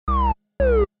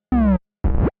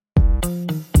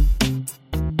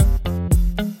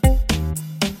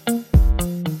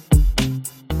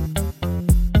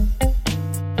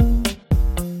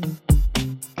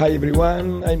Hi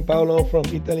everyone, I'm Paolo from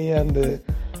Italy, and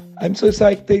I'm so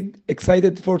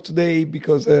excited for today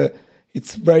because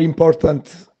it's very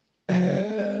important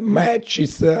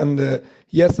matches, and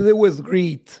yesterday was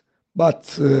great, but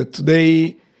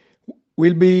today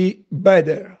will be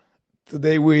better.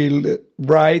 Today will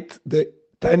write the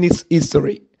tennis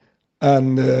history,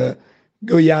 and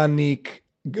go Yannick,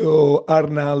 go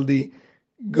Arnaldi,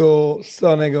 go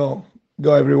Sonego,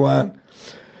 go everyone.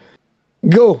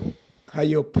 Go. I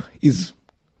hope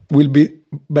will be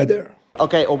better.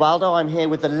 Okay, Ubaldo, I'm here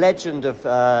with the legend of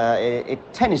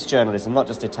tennis journalism, not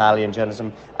just Italian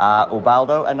journalism,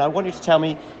 Ubaldo, and I want you to tell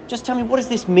me what does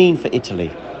this mean for Italy?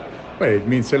 Well, it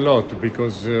means a lot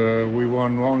because we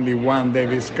won only one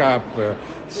Davis Cup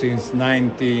since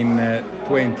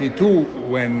 1922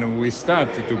 when we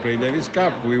started to play Davis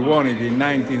Cup. We won it in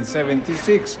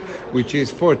 1976, which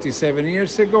is 47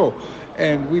 years ago.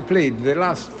 And we played the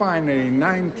last final in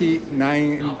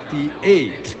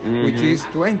 1998, which is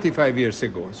 25 years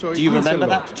ago. So do you remember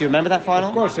that? Do you remember that final?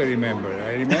 Of course I remember.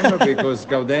 I remember because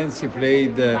Gaudenzi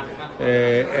played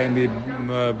and he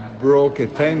broke a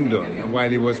tendon while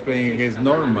he was playing against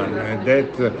Norman. And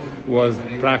that was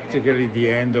practically the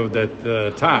end of that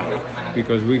tie,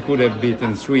 because we could have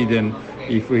beaten Sweden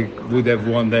if we would have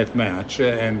won that match,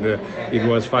 and it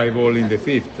was 5-5 in the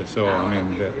fifth. So, I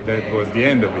mean, that was the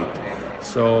end of it.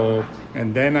 So,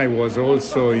 and then I was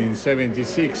also in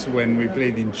 76 when we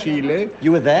played in Chile.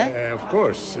 You were there? Of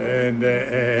course, and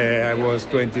I was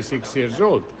 26 years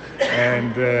old,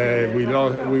 and we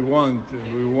won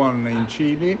in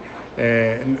Chile,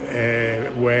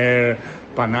 where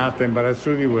Panatta and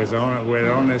Barazzuti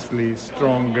were honestly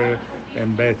stronger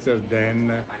and better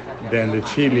than the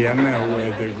Chilean,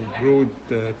 with the good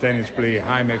tennis player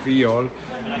Jaime Fillol,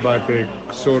 but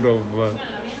sort of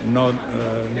not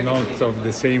of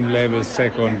the same level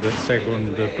second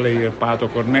player Pato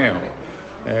Corneo.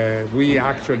 We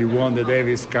actually won the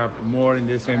Davis Cup more in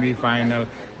the semi-final,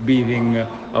 beating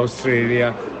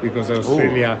Australia, because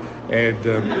Australia had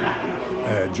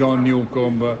John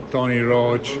Newcombe, Tony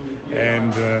Roach,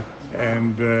 and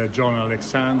John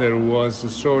Alexander, who was a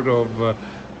sort of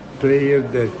player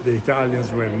that the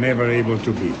Italians were never able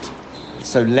to beat.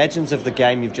 So legends of the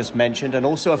game you've just mentioned, and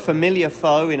also a familiar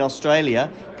foe in Australia,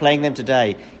 playing them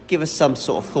today. Give us some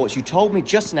sort of thoughts. You told me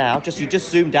just now, you just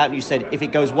zoomed out and you said if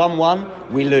it goes 1-1,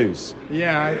 we lose.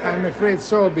 Yeah, I'm afraid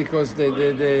so, because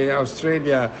the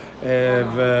Australia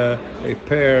have a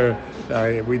pair.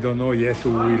 We don't know yet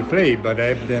who will play, but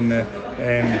Ebden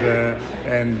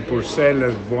and Purcell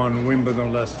have won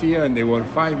Wimbledon last year, and they won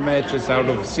 5 matches out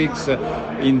of 6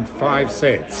 in 5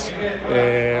 sets,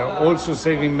 also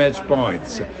saving match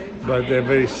points. But they're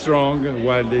very strong,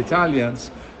 while the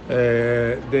Italians,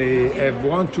 they have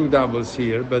won 2 doubles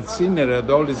here, but Sinner had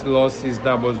always lost his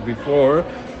doubles before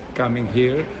coming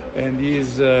here, and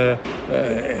he's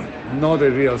not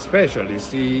a real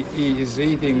specialist. He is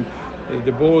hitting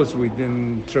the balls with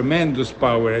tremendous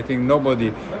power. I think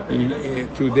nobody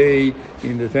today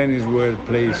in the tennis world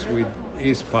plays with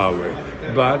his power,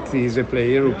 but he's a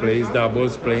player who plays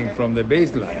doubles playing from the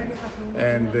baseline.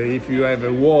 And if you have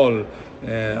a wall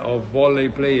of volley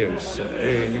players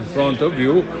in front of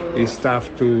you, it's tough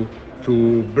to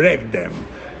break them.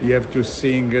 You have to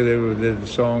sing the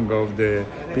song of the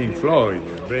Pink Floyd,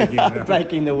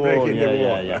 breaking the wall.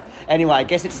 Yeah. Anyway, I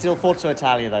guess it's still Forza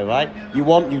Italia, though, right?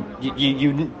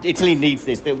 Italy needs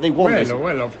this. They want this.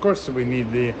 Well, of course we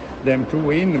need them to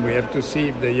win. We have to see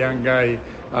if the young guy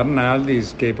Arnaldi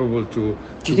is capable to.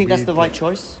 Do you think that's the right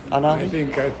choice,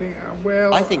 Arnaldi?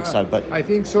 I think so, but I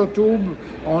think so too.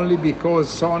 Only because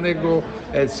Sonego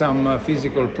had some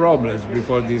physical problems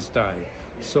before this tie.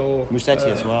 So Musetti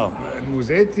as well.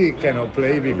 Musetti cannot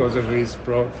play because of his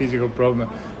physical problem,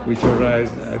 which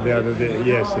arose the other day,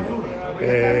 yesterday.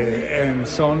 And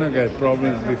Sonego had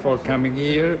problems before coming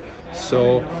here,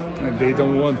 so they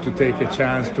don't want to take a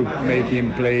chance to make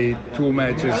him play 2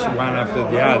 matches one after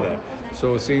the other.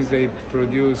 So since they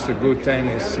produce a good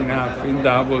tennis enough in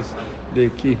doubles,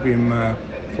 they keep him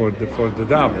for the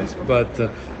doubles. But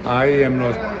I am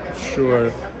not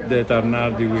sure that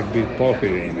Arnaldi will be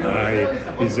popular.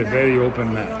 It's a very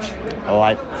open match. All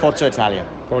right, Forza Italia.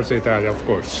 Forza Italia, of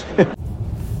course.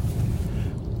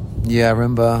 Yeah,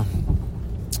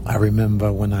 I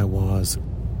remember when I was,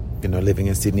 living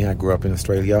in Sydney. I grew up in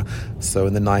Australia, so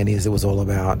in the 90s it was all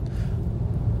about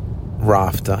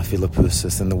Rafter,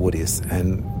 Philippoussis and the Woodies,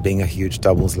 and being a huge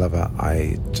doubles lover,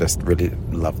 I just really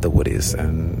loved the Woodies,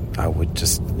 and I would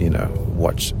just,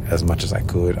 watch as much as I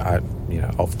could.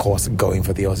 Of course, going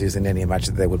for the Aussies in any match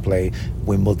that they would play,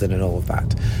 Wimbledon and all of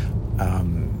that.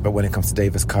 But when it comes to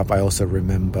Davis Cup, I also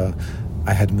remember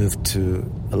I had moved to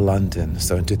London.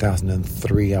 So in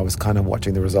 2003, I was kind of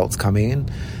watching the results come in,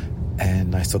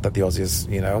 and I saw that the Aussies,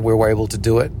 we were able to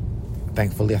do it.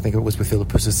 Thankfully, I think it was with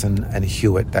Philippoussis and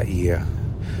Hewitt that year.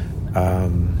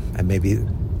 And maybe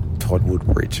Todd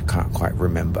Woodbridge, can't quite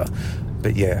remember.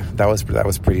 But yeah, that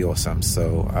was pretty awesome.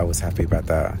 So I was happy about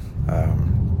that.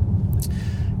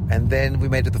 And then we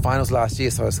made it to the finals last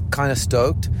year, so I was kind of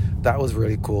stoked. That was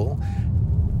really cool.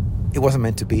 It wasn't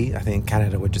meant to be. I think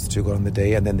Canada were just too good on the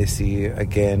day. And then this year,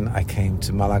 again, I came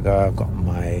to Malaga. I've got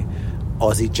my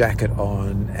Aussie jacket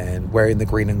on and wearing the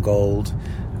green and gold.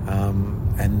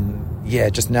 And yeah,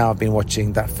 just now I've been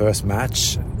watching that first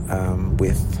match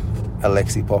with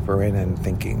Alexi Popyrin and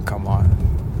thinking, come on.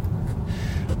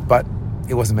 But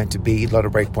it wasn't meant to be. A lot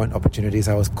of breakpoint opportunities.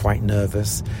 I was quite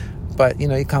nervous. But, you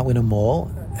can't win them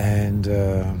all. And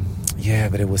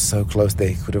but it was so close.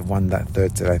 They could have won that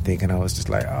third set, I think. And I was just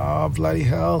like, oh, bloody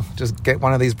hell. Just get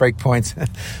one of these break points.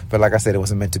 But like I said, it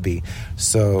wasn't meant to be.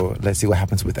 So let's see what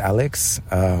happens with Alex.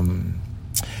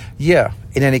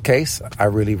 In any case, I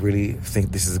really, really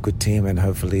think this is a good team. And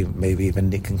hopefully maybe even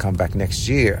Nick can come back next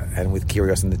year. And with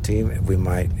Kyrgios in the team, we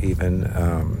might even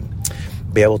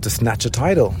be able to snatch a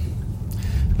title.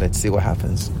 Let's see what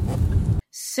happens.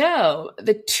 So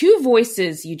the two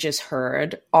voices you just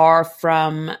heard are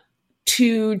from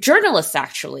two journalists,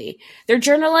 actually. They're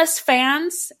journalist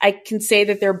fans. I can say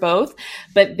that they're both,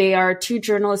 but they are two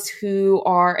journalists who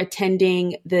are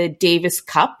attending the Davis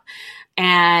Cup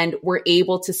and were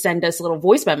able to send us little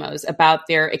voice memos about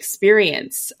their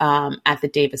experience at the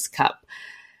Davis Cup.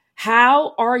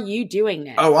 How are you doing,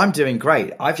 Nick? Oh, I'm doing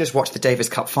great. I've just watched the Davis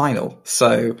Cup final.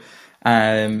 So,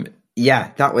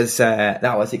 yeah, that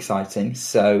was exciting.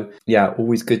 So, yeah,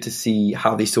 always good to see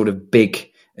how these sort of big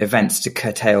events to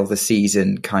curtail the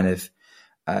season kind of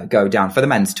go down for the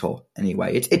men's tour.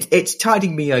 Anyway, it's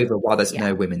tiding me over while there's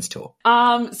no women's tour.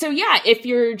 So yeah, if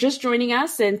you're just joining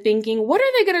us and thinking, what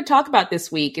are they going to talk about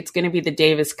this week? It's going to be the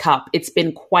Davis Cup. It's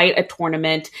been quite a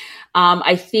tournament.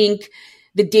 I think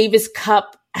the Davis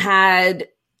Cup had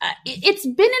it's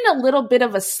been in a little bit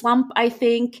of a slump, I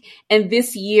think. And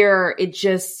this year it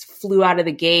just flew out of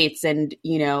the gates and,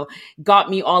 got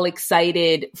me all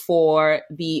excited for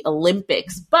the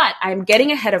Olympics. But I'm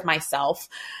getting ahead of myself.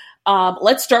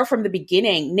 Let's start from the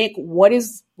beginning. Nick, what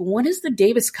is the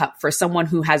Davis Cup for someone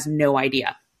who has no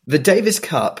idea? The Davis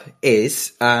Cup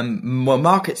is,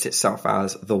 markets itself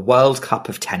as the World Cup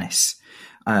of tennis.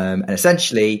 And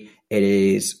essentially, it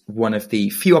is one of the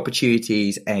few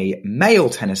opportunities a male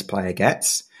tennis player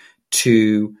gets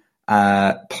to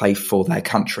play for their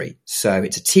country. So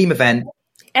it's a team event.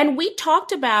 And we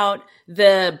talked about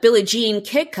the Billie Jean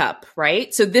King Cup,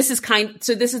 right? So this is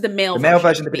the male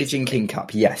version of the Billie Jean King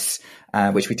Cup, yes,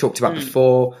 which we talked about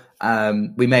before.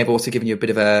 We may have also given you a bit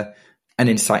of an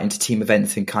insight into team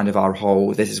events and kind of our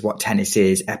whole "this is what tennis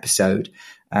is" episode.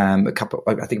 I think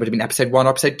it would have been episode 1 or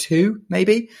episode 2,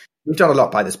 maybe. We've done a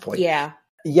lot by this point. Yeah.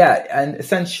 Yeah, and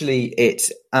essentially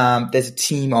there's a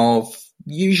team of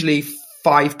usually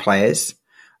 5 players,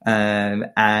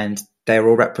 and they're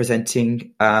all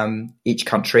representing each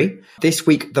country. This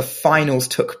week, the finals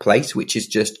took place, which is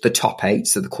just the top 8,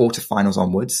 so the quarterfinals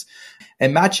onwards.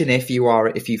 Imagine if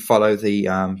you follow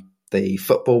the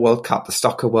football World Cup, the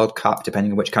soccer World Cup,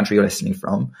 depending on which country you're listening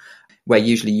from, where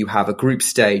usually you have a group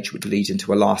stage which leads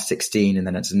into a last 16, and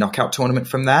then it's a knockout tournament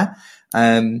from there.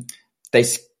 The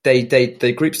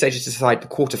group stages decide the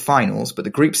quarterfinals, but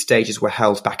the group stages were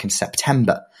held back in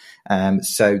September.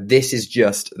 So this is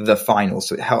just the final.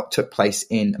 So it took place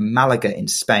in Malaga in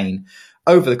Spain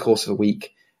over the course of a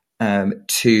week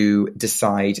to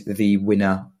decide the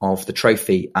winner of the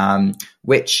trophy,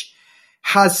 which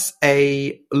has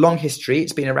a long history.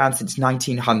 It's been around since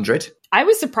 1900. I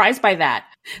was surprised by that.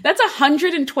 That's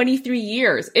 123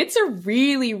 years. It's a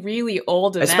really, really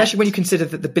old event. Especially when you consider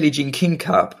that the Billie Jean King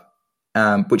Cup,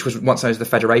 which was once known as the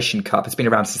Federation Cup, has been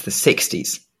around since the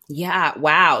 60s. Yeah,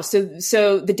 wow.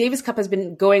 So the Davis Cup has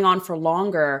been going on for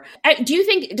longer.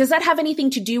 Does that have anything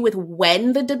to do with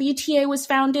when the WTA was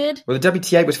founded? Well, the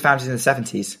WTA was founded in the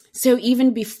 70s. So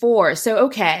even before. So,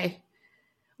 okay.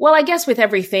 Well, I guess with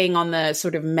everything on the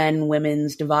sort of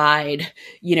men-women's divide,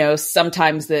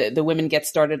 sometimes the women get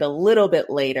started a little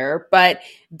bit later, but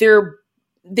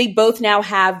they both now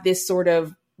have this sort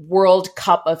of World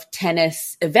Cup of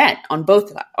tennis event on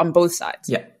both sides.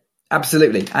 Yeah,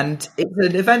 absolutely. And it's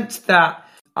an event that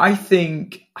I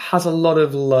think has a lot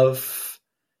of love.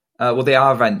 They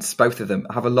are events, both of them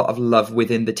have a lot of love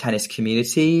within the tennis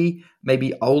community,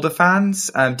 maybe older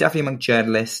fans, definitely among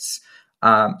journalists.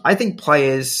 I think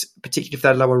players, particularly if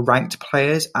they're lower ranked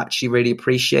players, actually really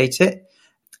appreciate it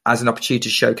as an opportunity to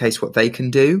showcase what they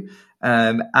can do.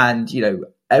 And,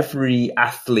 every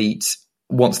athlete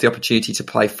wants the opportunity to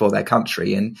play for their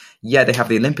country. And yeah, they have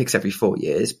the Olympics every 4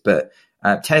 years, but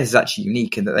tennis is actually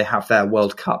unique in that they have their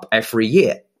World Cup every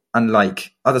year,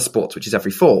 unlike other sports, which is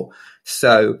every 4.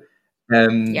 So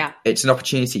it's an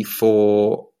opportunity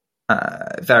for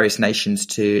various nations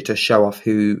to show off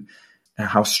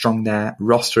how strong their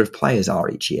roster of players are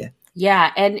each year.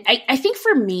 Yeah. And I think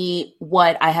for me,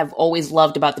 what I have always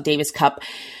loved about the Davis Cup,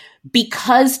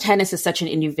 because tennis is such an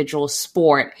individual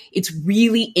sport, it's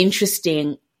really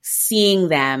interesting seeing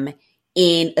them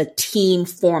in a team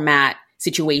format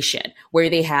situation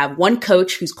where they have one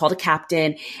coach who's called a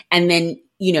captain. And then,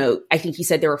 I think he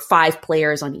said there were 5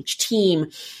 players on each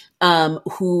team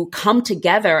who come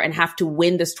together and have to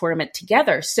win this tournament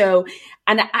together. So,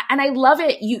 and I love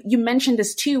it. You mentioned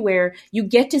this too, where you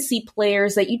get to see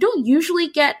players that you don't usually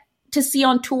get to see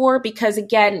on tour because,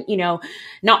 again,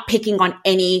 not picking on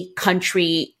any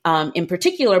country in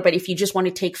particular, but if you just want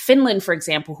to take Finland, for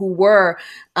example, who were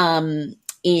in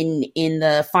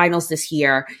the finals this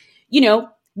year,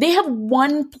 they have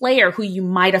one player who you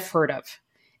might have heard of.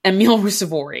 Emil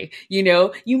Ruusuvuori,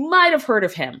 you might have heard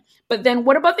of him. But then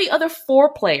what about the other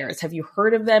 4 players? Have you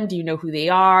heard of them? Do you know who they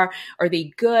are? Are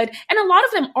they good? And a lot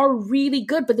of them are really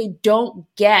good, but they don't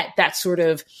get that sort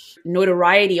of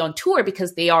notoriety on tour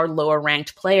because they are lower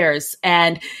ranked players.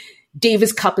 And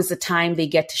Davis Cup is the time they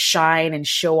get to shine and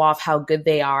show off how good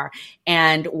they are.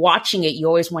 And watching it, you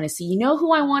always want to see,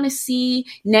 who I want to see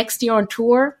next year on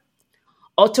tour?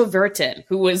 Otto Virtanen,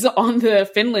 who was on the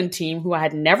Finland team, who I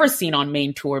had never seen on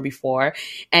main tour before,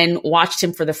 and watched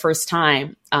him for the first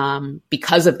time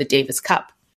because of the Davis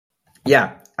Cup.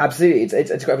 Yeah, absolutely. It's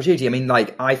a great opportunity. I mean,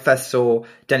 I first saw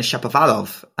Denis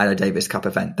Shapovalov at a Davis Cup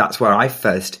event. That's where I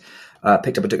first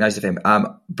picked up and took notice of him.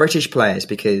 British players,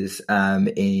 because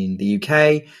in the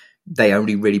UK, they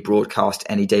only really broadcast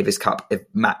any Davis Cup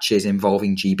matches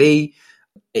involving GB.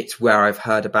 It's where I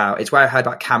heard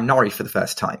about Cam Norrie for the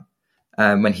first time.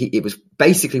 It was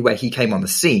basically where he came on the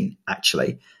scene,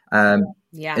 actually, in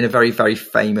a very, very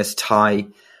famous tie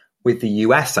with the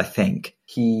US, I think.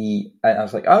 I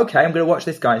was like, okay, I'm going to watch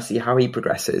this guy and see how he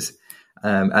progresses.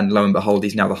 And lo and behold,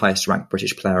 he's now the highest ranked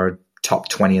British player, top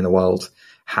 20 in the world,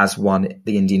 has won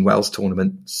the Indian Wells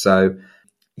tournament. So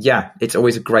yeah, it's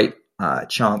always a great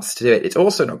chance to do it. It's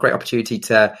also a great opportunity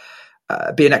to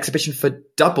be an exhibition for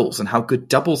doubles and how good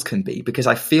doubles can be, because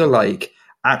I feel like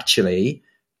actually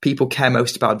people care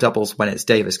most about doubles when it's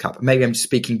Davis Cup. Maybe I'm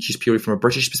speaking just purely from a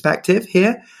British perspective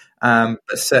here, but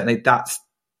certainly that's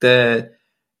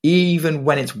even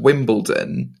when it's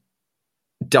Wimbledon,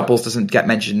 doubles doesn't get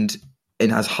mentioned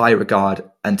in as high regard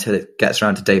until it gets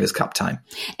around to Davis Cup time.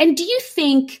 And do you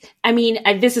think,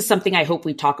 this is something I hope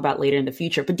we talk about later in the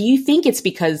future, but do you think it's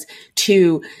because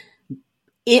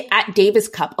at Davis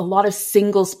Cup, a lot of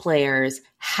singles players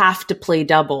have to play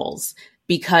doubles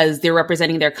because they're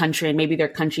representing their country and maybe their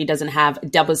country doesn't have a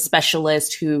doubles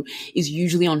specialist who is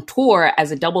usually on tour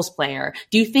as a doubles player?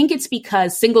 Do you think it's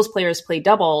because singles players play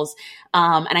doubles?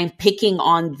 And I'm picking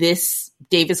on this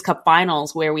Davis Cup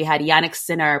finals where we had Jannik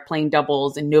Sinner playing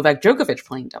doubles and Novak Djokovic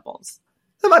playing doubles.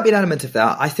 There might be an element of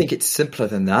that. I think it's simpler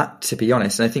than that, to be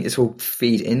honest. And I think this will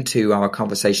feed into our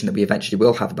conversation that we eventually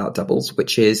will have about doubles,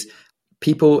 which is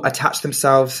people attach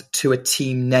themselves to a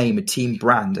team name, a team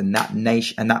brand, and that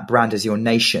nation, and that brand is your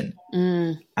nation.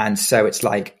 And so it's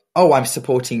like, oh, I'm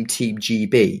supporting Team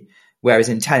GB. Whereas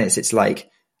in tennis, it's like,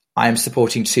 I'm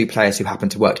supporting 2 players who happen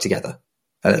to work together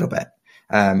a little bit.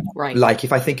 Right. Like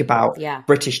if I think about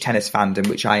British tennis fandom,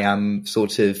 which I am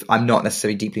I'm not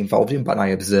necessarily deeply involved in, but I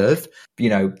observe,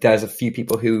 there's a few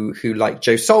people who like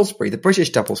Joe Salisbury, the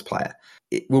British doubles player.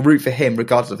 Will root for him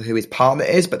regardless of who his partner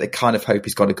is, but they kind of hope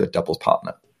he's got a good doubles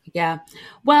partner. Yeah.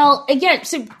 Well, again,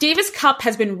 so Davis Cup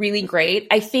has been really great.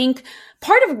 I think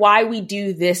part of why we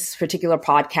do this particular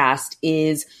podcast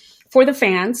is for the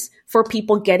fans, for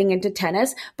people getting into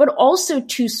tennis, but also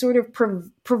to sort of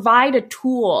provide a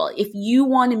tool. If you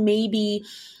want to maybe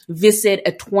visit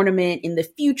a tournament in the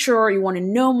future, or you want to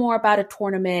know more about a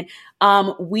tournament,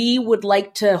 we would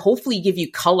like to hopefully give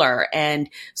you color and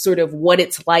sort of what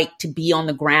it's like to be on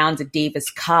the grounds at Davis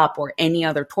Cup or any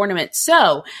other tournament.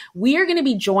 So we are going to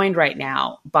be joined right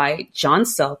now by John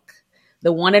Silk,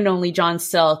 the one and only John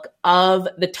Silk of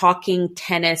the Talking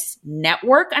Tennis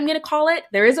Network, I'm going to call it.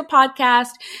 There is a podcast.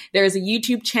 There is a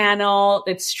YouTube channel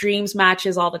that streams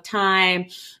matches all the time.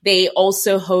 They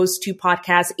also host 2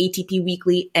 podcasts, ATP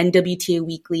Weekly and WTA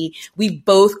Weekly. We've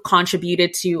both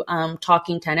contributed to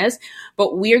Talking Tennis,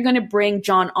 but we're going to bring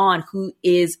John on, who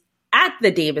is at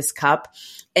the Davis Cup,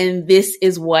 and this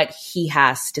is what he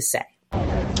has to say.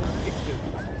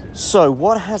 So,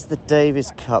 what has the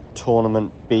Davis Cup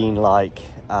tournament been like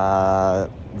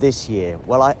this year?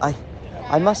 Well,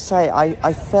 I must say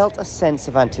I felt a sense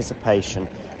of anticipation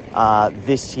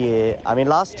this year. I mean,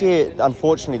 last year,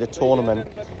 unfortunately, the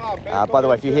tournament, by the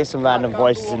way, if you hear some random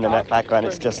voices in the background,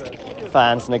 it's just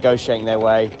fans negotiating their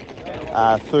way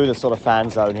through the sort of fan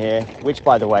zone here, which,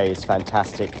 by the way, is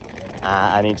fantastic,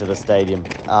 and into the stadium.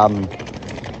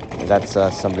 That's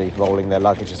somebody rolling their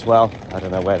luggage as well. I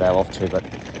don't know where they're off to, but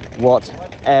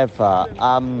whatever.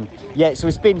 Yeah, so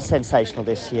it's been sensational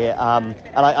this year, and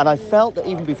I felt that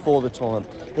even before the tournament,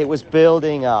 it was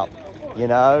building up, you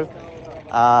know,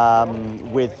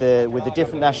 with the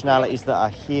different nationalities that are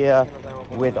here.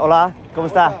 With hola, ¿cómo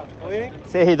está?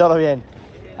 Sí, todo bien.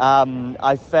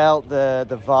 I felt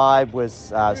the vibe was.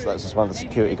 So that's just one of the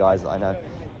security guys that I know.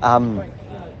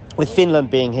 With Finland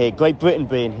being here, Great Britain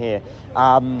being here,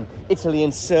 Italy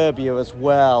and Serbia as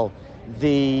well.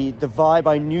 The vibe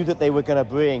I knew that they were going to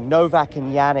bring. Novak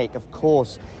and Jannik, of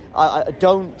course. I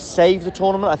don't save the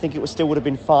tournament. I think it still would have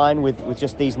been fine with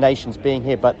just these nations being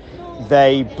here, but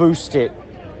they boost it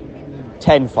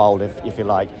tenfold, if you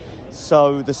like.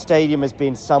 So the stadium has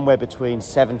been somewhere between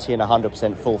 70 and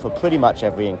 100% full for pretty much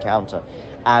every encounter.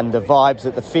 And the vibes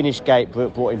that the Finnish gate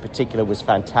brought in particular was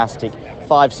fantastic.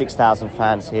 5,000-6,000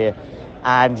 fans here.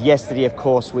 And yesterday, of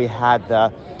course, we had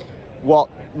what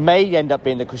may end up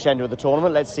being the crescendo of the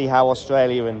tournament. Let's see how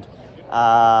Australia and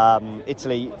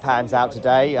Italy pans out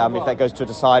today. If that goes to a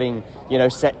deciding,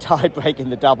 set tie break in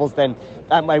the doubles, then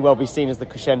that may well be seen as the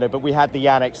crescendo. But we had the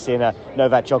Jannik Sinner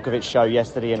Novak Djokovic show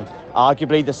yesterday, and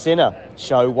arguably the Sinner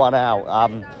show won out.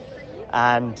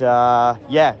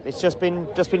 Yeah, it's just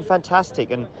been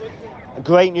fantastic, and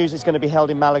great news. It's going to be held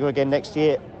in Malaga again next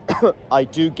year. I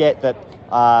do get that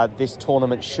this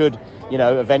tournament should,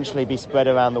 eventually be spread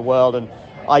around the world, and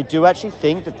I do actually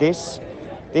think that this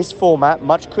format,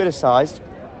 much criticised,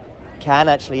 can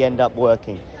actually end up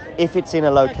working if it's in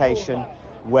a location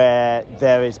where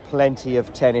there is plenty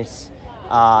of tennis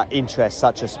interest,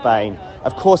 such as Spain.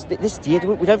 Of course, this year,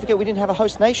 we don't forget we didn't have a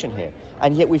host nation here,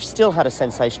 and yet we've still had a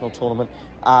sensational tournament,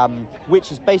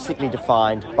 which is basically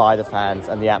defined by the fans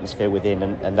and the atmosphere within,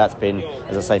 and that's been,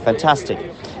 as I say, fantastic.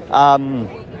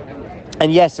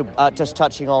 And yes, just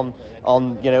touching on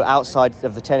outside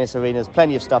of the tennis arena, there's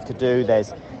plenty of stuff to do.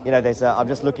 There's I'm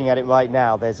just looking at it right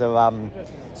now. There's a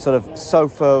sort of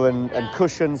sofa and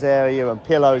cushions area and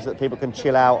pillows that people can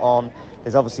chill out on.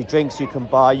 There's obviously drinks you can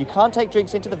buy. You can't take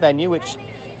drinks into the venue, which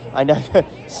I know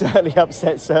certainly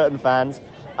upsets certain fans.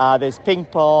 There's ping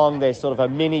pong. There's sort of a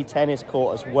mini tennis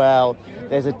court as well.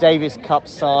 There's a Davis Cup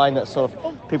sign that sort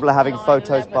of people are having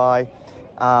photos by.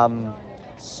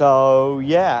 So,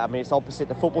 yeah, I mean, it's opposite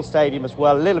the football stadium as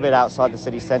well, a little bit outside the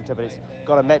city centre, but it's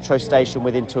got a metro station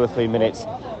within 2 or 3 minutes.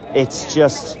 It's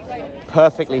just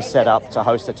perfectly set up to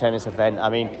host a tennis event. I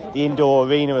mean, the indoor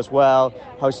arena as well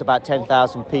hosts about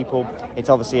 10,000 people. It's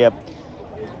obviously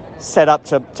set up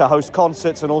to host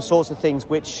concerts and all sorts of things,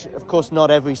 which, of course,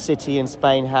 not every city in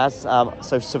Spain has.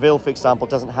 So Seville, for example,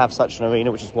 doesn't have such an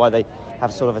arena, which is why they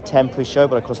have sort of a temporary show.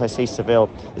 But, of course, I see Seville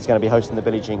is going to be hosting the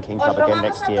Billie Jean King Cup again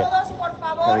next year.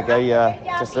 There we go,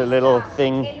 just a little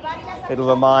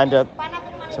reminder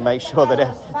to make sure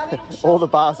that all the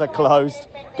bars are closed.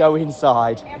 Go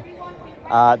inside.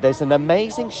 There's an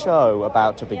amazing show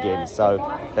about to begin, so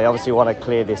they obviously want to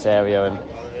clear this area and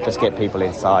just get people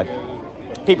inside.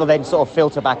 People then sort of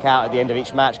filter back out at the end of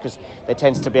each match because there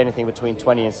tends to be anything between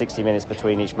 20 and 60 minutes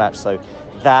between each match, so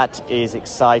that is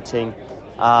exciting.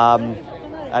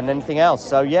 And anything else.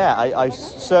 So, yeah, I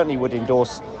certainly would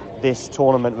endorse this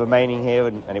tournament remaining here,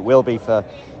 and it will be for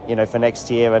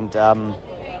next year. And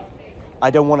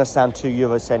I don't want to sound too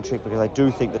Eurocentric because I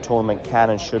do think the tournament can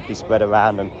and should be spread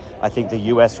around, and I think the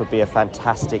US would be a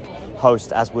fantastic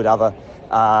host, as would other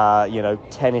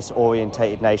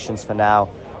tennis-orientated nations for now.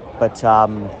 But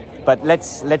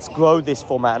let's grow this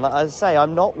format. And as I say,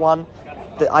 I'm not one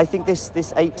that I think this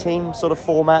 8-team sort of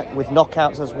format with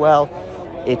knockouts as well.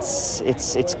 It's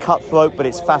cutthroat, but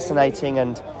it's fascinating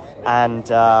and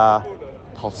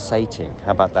pulsating.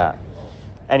 How about that?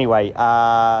 Anyway,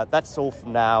 that's all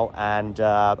from now. And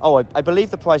I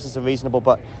believe the prices are reasonable,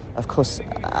 but of course,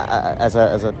 as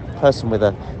a person with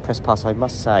a press pass, I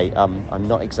must say I'm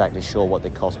not exactly sure what they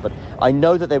cost, but I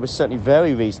know that they were certainly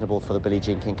very reasonable for the Billie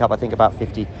Jean King Cup. I think about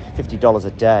 $50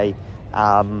 a day,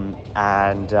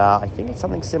 and I think it's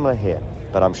something similar here,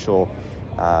 but I'm sure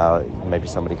maybe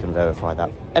somebody can verify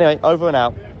that. Anyway, over and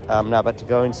out. Now about to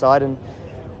go inside and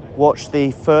watch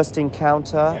the first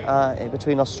encounter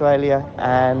between Australia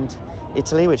and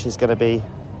Italy, which is going to be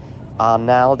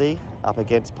Arnaldi up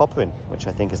against Popyrin, which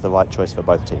I think is the right choice for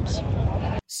both teams.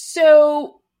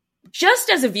 So just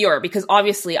as a viewer, because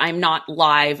obviously I'm not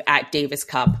live at Davis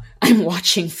Cup, I'm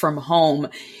watching from home.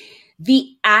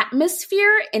 The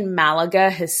atmosphere in Malaga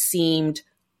has seemed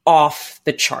off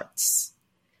the charts.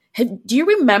 Do you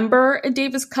remember a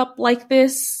Davis Cup like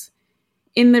this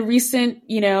in the recent,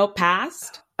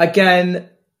 past? Again,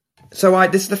 this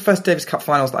is the first Davis Cup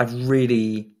finals that I've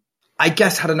really, I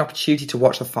guess, had an opportunity to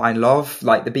watch the final of.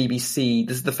 Like the BBC,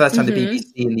 this is the first time the BBC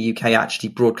in the UK actually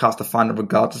broadcast the final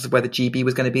regardless of whether GB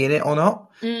was going to be in it or not.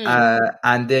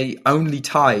 And the only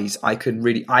ties I can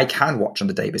watch on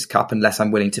the Davis Cup, unless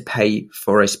I'm willing to pay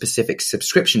for a specific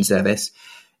subscription service,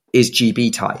 is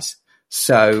GB ties.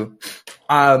 So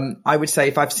I would say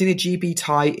if I've seen a GB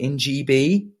tie in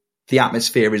GB, the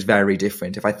atmosphere is very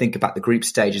different. If I think about the group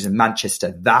stages in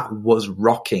Manchester, that was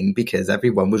rocking because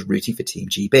everyone was rooting for Team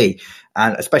GB.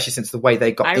 And especially since the way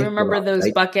they got... I remember those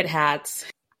bucket hats.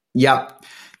 Yeah.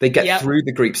 They get through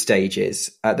the group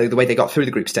stages. The way they got through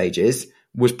the group stages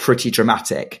was pretty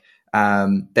dramatic.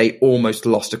 They almost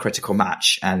lost a critical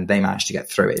match and they managed to get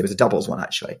through it. It was a doubles one,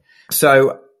 actually.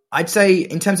 So I'd say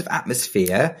in terms of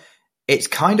atmosphere, it's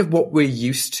kind of what we're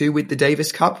used to with the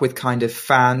Davis Cup, with kind of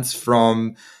fans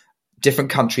from different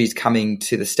countries coming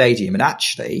to the stadium. And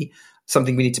actually,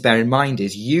 something we need to bear in mind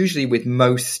is usually with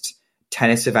most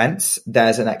tennis events,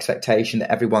 there's an expectation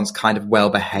that everyone's kind of well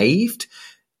behaved.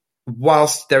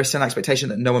 Whilst there is still an expectation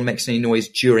that no one makes any noise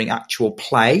during actual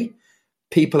play,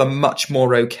 people are much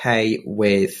more okay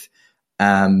with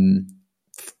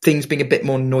things being a bit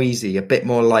more noisy, a bit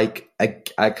more like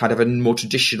a kind of a more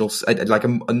traditional, like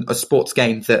a sports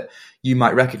game that you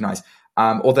might recognize.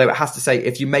 Although it has to say,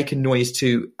 if you make a noise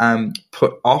to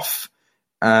put off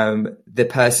the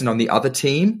person on the other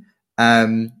team,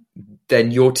 then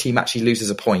your team actually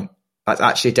loses a point. That's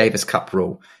actually a Davis Cup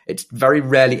rule. It's very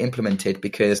rarely implemented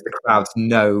because the crowds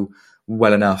know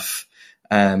well enough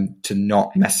to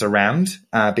not mess around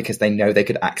because they know they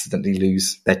could accidentally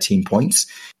lose their team points.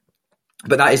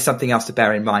 But that is something else to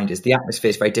bear in mind, is the atmosphere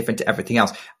is very different to everything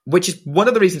else, which is one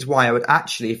of the reasons why I would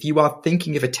actually, if you are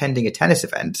thinking of attending a tennis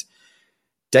event,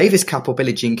 Davis Cup or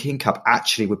Billie Jean King Cup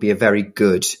actually would be a very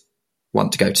good one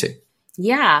to go to.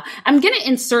 Yeah. I'm going to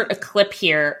insert a clip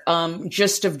here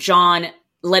just of John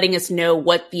letting us know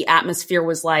what the atmosphere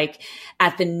was like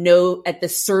at the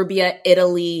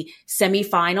Serbia-Italy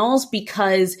semifinals,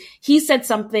 because he said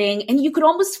something and you could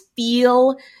almost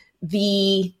feel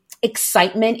the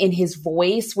excitement in his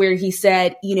voice where he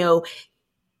said,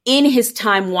 in his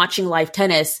time watching live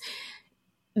tennis,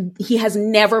 he has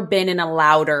never been in a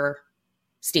louder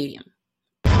stadium.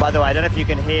 By the way, I don't know if you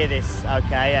can hear this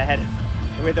okay,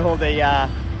 with all the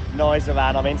noise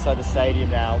around. I'm inside the stadium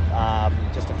now,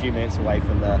 just a few minutes away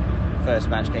from the first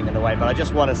match getting underway, but I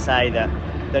just want to say that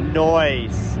the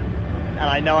noise, and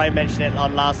I know I mentioned it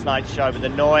on last night's show, but the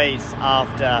noise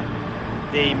after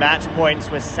the match points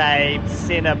were saved,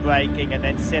 Sinner breaking and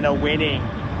then Sinner winning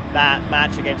that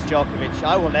match against Djokovic,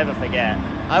 I will never forget.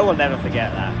 I will never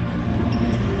forget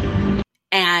that.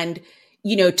 And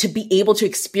to be able to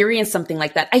experience something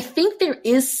like that. I think there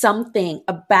is something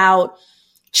about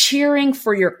cheering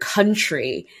for your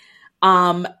country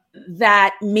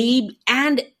that maybe,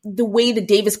 and the way the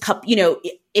Davis Cup,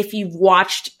 if you've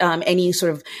watched any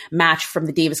sort of match from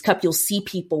the Davis Cup, you'll see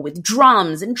people with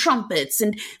drums and trumpets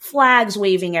and flags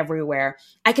waving everywhere.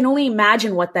 I can only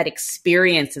imagine what that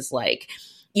experience is like.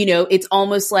 It's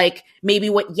almost like maybe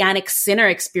what Jannik Sinner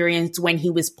experienced when he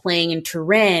was playing in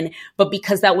Turin, but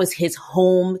because that was his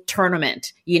home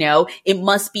tournament, it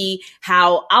must be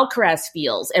how Alcaraz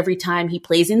feels every time he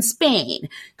plays in Spain,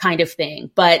 kind of thing.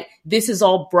 But this is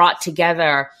all brought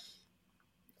together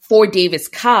for Davis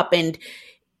Cup. And,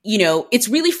 it's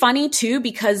really funny too,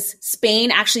 because Spain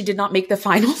actually did not make the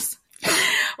finals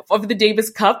of the Davis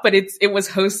Cup, but it was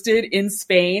hosted in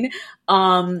Spain.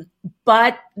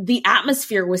 But the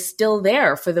atmosphere was still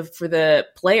there for the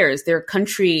players. Their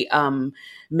country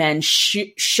men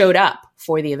showed up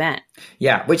for the event.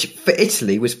 Yeah, which for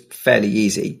Italy was fairly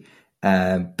easy.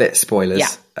 Bit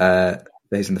spoilers. Yeah.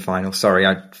 Those in the final. Sorry,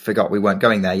 I forgot we weren't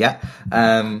going there yet.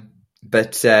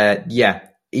 But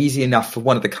easy enough for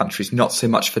one of the countries, not so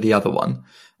much for the other one.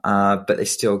 But they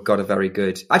still got a very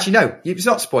good... Actually, no, it's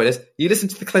not spoilers. You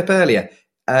listened to the clip earlier.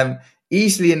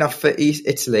 Easily enough for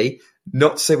Italy,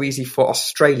 not so easy for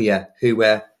Australia, who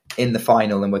were in the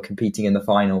final and were competing in the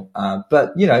final.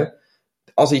 But,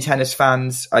 Aussie tennis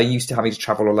fans are used to having to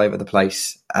travel all over the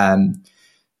place. The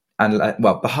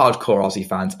hardcore Aussie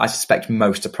fans, I suspect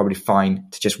most are probably fine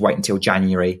to just wait until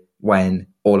January when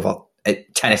all of our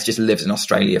tennis just lives in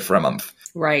Australia for a month.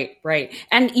 Right.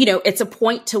 And, it's a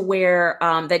point to where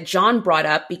that John brought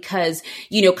up because,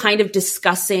 kind of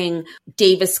discussing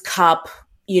Davis Cup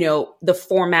the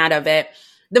format of it.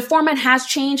 The format has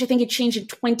changed. I think it changed in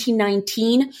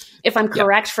 2019, if I'm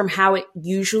correct, from how it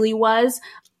usually was.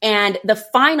 And the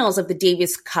finals of the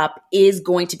Davis Cup is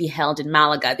going to be held in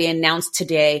Malaga. They announced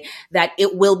today that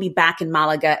it will be back in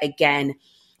Malaga again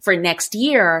for next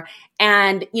year.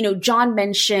 And, John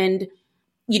mentioned,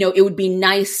 it would be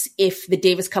nice if the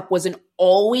Davis Cup wasn't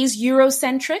always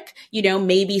Eurocentric.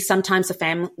 Maybe sometimes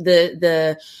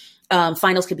the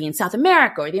finals could be in South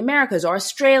America or the Americas or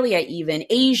Australia, even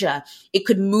Asia. It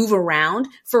could move around.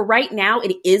 For right now,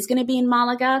 it is going to be in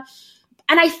Malaga.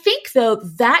 And I think, though,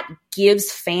 that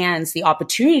gives fans the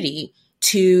opportunity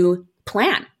to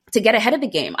plan, to get ahead of the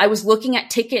game. I was looking at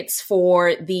tickets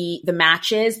for the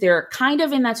matches. They're kind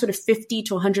of in that sort of $50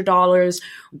 to $100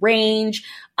 range.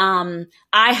 I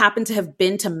happen to have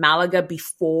been to Malaga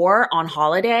before on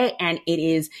holiday, and it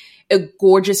is a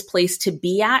gorgeous place to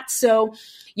be at. So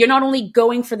you're not only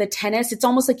going for the tennis, it's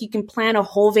almost like you can plan a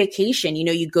whole vacation.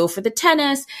 You go for the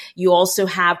tennis. You also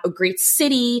have a great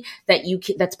city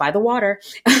that's by the water,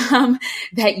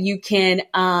 that you can,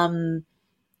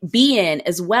 be in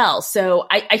as well. So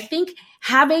I think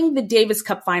having the Davis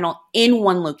Cup final in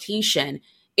one location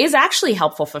is actually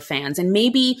helpful for fans, and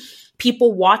maybe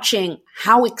people watching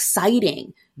how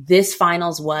exciting this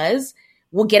finals was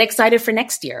will get excited for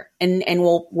next year and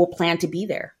we'll plan to be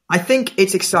there. I think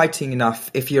it's exciting enough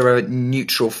if you're a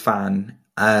neutral fan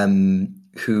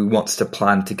who wants to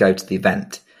plan to go to the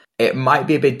event. It might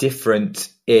be a bit different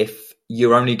if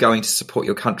you're only going to support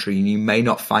your country and you may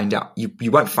not find out,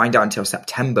 you won't find out until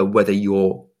September whether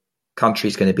your country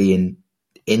is going to be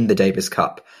in the Davis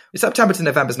Cup. September to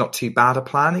November is not too bad a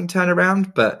planning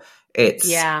turnaround, but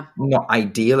it's not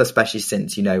ideal, especially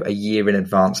since, a year in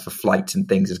advance for flights and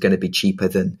things is going to be cheaper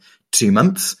than 2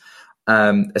 months,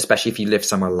 especially if you live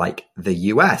somewhere like the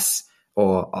US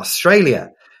or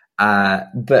Australia.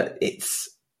 But it's,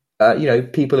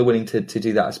 people are willing to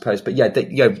do that, I suppose. But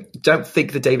don't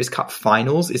think the Davis Cup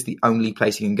finals is the only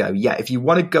place you can go. Yeah, if you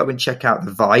want to go and check out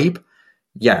the vibe,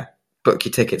 book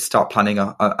your tickets, start planning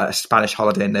a Spanish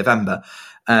holiday in November.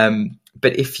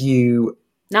 But if you...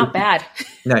 Not bad.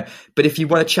 No, but if you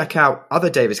want to check out other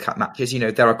Davis Cup matches,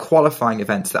 there are qualifying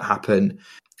events that happen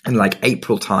in like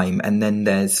April time. And then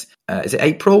there's, is it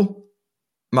April?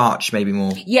 March, maybe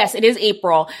more. Yes, it is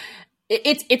April.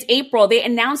 It's April. They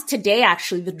announced today,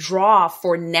 actually, the draw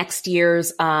for next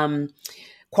year's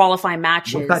qualifying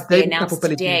matches. They announced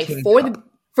today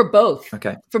for both.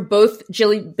 Okay. For both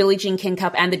Billie Jean King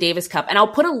Cup and the Davis Cup. And I'll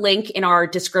put a link in our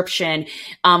description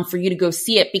for you to go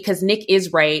see it, because Nick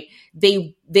is right.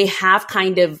 They have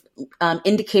kind of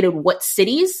indicated what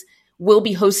cities will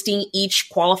be hosting each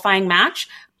qualifying match.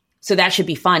 So that should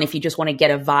be fun if you just want to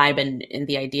get a vibe and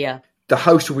the idea. The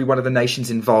host will be one of the nations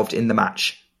involved in the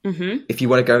match. Mm-hmm. If you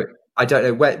want to go, I don't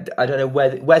know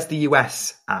where's the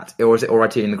US at, or is it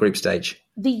already in the group stage?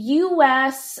 The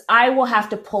US, I will have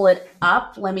to pull it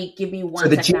up. Let me give you one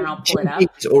second and I'll pull it up.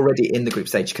 It's already in the group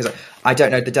stage, because I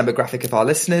don't know the demographic of our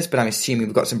listeners, but I'm assuming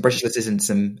we've got some British listeners and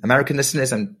some American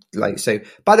listeners. And so,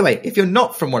 by the way, if you're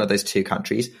not from one of those two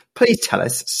countries, please tell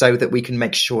us so that we can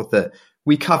make sure that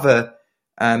we cover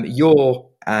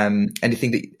your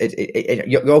anything that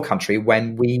your country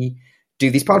when we do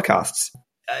these podcasts.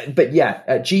 But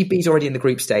GB is already in the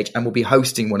group stage and will be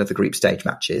hosting one of the group stage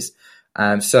matches.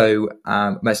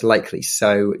 Most likely.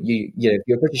 So if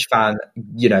you're a British fan,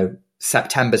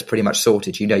 September's pretty much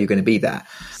sorted. You're going to be there.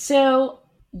 So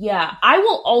I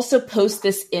will also post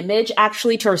this image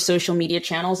actually to our social media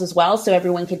channels as well, so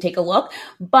everyone can take a look.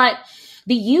 But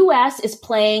the US is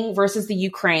playing versus the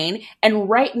Ukraine, and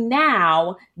right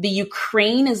now the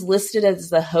Ukraine is listed as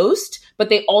the host, but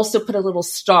they also put a little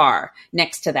star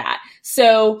next to that.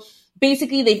 So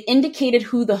basically, they've indicated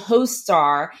who the hosts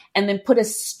are and then put a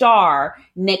star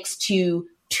next to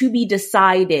be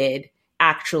decided,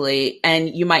 actually.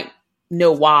 And you might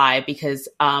know why, because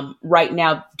right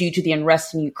now, due to the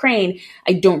unrest in Ukraine,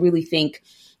 I don't really think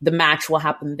the match will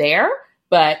happen there,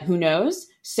 but who knows?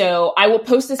 So I will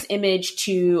post this image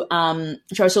to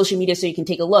our social media so you can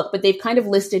take a look. But they've kind of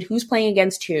listed who's playing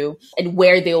against who and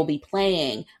where they will be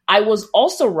playing. I was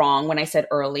also wrong when I said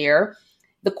earlier,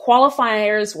 the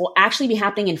qualifiers will actually be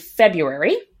happening in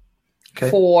February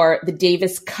for the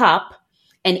Davis Cup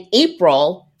and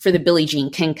April for the Billie Jean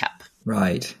King Cup.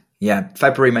 Right. Yeah.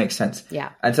 February makes sense.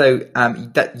 Yeah. And so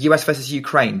that US versus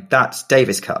Ukraine, that's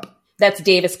Davis Cup. That's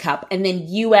Davis Cup. And then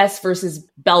US versus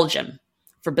Belgium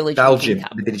for Billie Jean King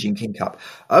Cup. The Billie Jean King Cup.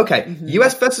 Okay. Mm-hmm.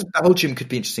 US versus Belgium could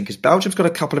be interesting because Belgium's got a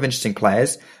couple of interesting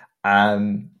players.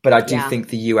 But I do think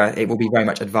the US, it will be very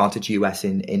much advantage US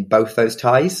in both those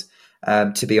ties.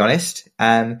 To be honest.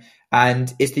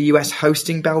 And is the US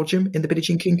hosting Belgium in the Billie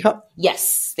Jean King Cup?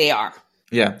 Yes, they are.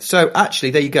 Yeah. So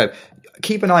actually, there you go.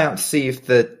 Keep an eye out to see if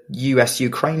the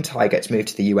US-Ukraine tie gets moved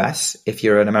to the US, if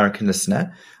you're an American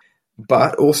listener.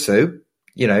 But also,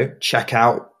 check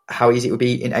out how easy it would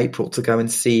be in April to go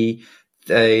and see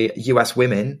the US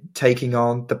women taking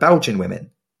on the Belgian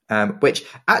women, which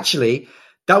actually,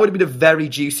 that would have been a very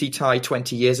juicy tie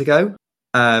 20 years ago.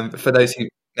 For those who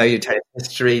know your tennis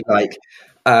history,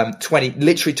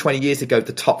 literally 20 years ago,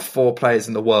 the top 4 players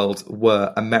in the world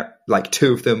were,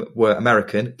 2 of them were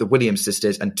American, the Williams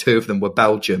sisters, and 2 of them were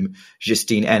Belgium,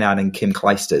 Justine Henin and Kim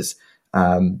Clijsters.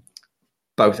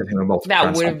 Both of whom are multiple.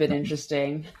 That would have been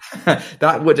interesting.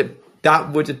 That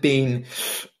would have been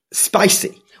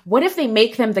spicy. What if they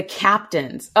make them the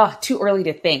captains? Oh, too early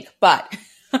to think, but...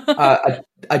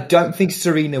 I don't think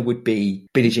Serena would be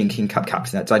Billie Jean King Cup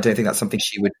captain. I don't think that's something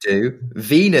she would do.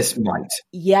 Venus might.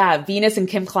 Yeah, Venus and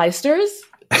Kim Clijsters?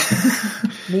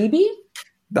 Maybe?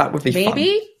 That would be fun.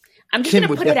 Maybe? I'm just going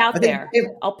to put it out there.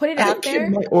 I'll put it out there.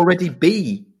 Kim might already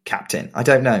be captain. I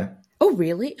don't know. Oh,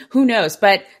 really? Who knows?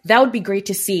 But that would be great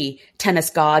to see, tennis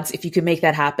gods. If you could make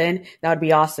that happen, that would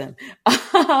be awesome.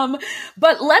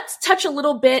 But let's touch a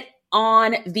little bit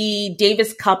on the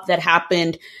Davis Cup that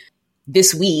happened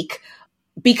this week,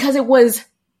 because it was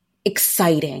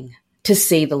exciting, to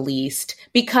say the least,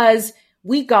 because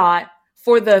we got,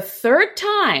 for the 3rd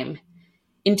time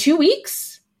in 2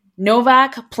 weeks,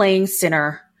 Novak playing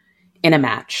Sinner in a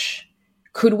match.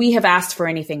 Could we have asked for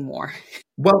anything more?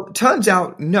 Well, turns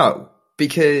out no,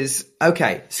 because,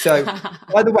 okay, so,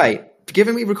 by the way,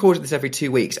 given we recorded this every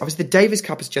 2 weeks, obviously the Davis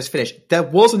Cup has just finished. There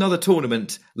was another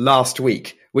tournament last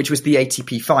week, which was the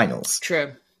ATP Finals.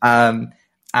 True.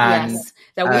 And, yes,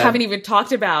 that we haven't even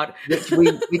talked about.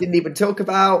 we didn't even talk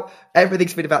about.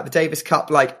 Everything's been about the Davis Cup.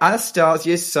 Like,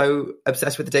 Anastasia's so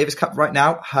obsessed with the Davis Cup right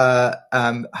now. Her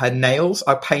nails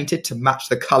are painted to match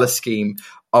the color scheme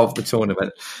of the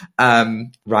tournament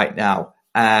right now.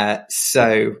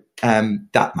 So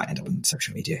that might end up on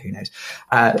social media. Who knows?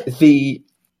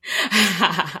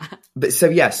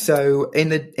 So in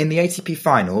the ATP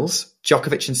Finals,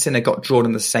 Djokovic and Sinner got drawn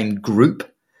in the same group.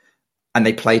 And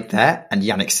they played there, and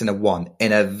Jannik Sinner won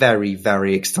in a very,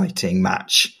 very exciting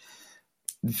match.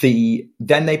 Then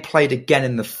they played again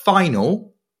in the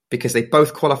final, because they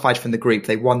both qualified from the group.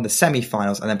 They won the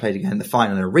semi-finals and then played again in the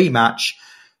final in a rematch.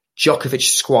 Djokovic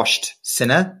squashed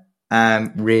Sinner,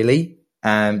 really.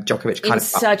 Djokovic kind of... In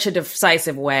such a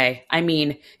decisive way. I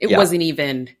mean, it wasn't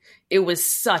even... It was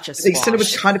such a squash. Sinner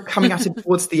was kind of coming at it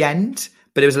towards the end,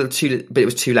 but it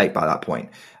was too late by that point.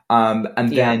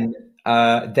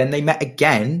 Then they met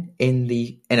again in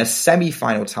a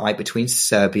semi-final tie between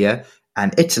Serbia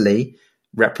and Italy,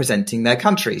 representing their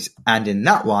countries. And in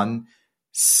that one,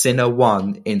 Sinner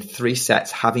won in 3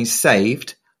 sets, having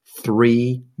saved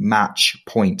 3 match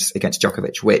points against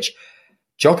Djokovic, which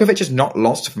Djokovic has not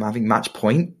lost from having match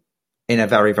point in a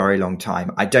very, very long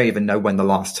time. I don't even know when the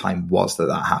last time was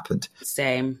that happened.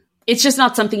 Same. It's just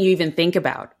not something you even think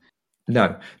about.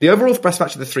 No. The overall best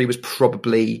match of the 3 was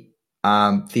probably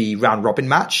the round robin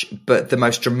match, but the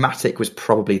most dramatic was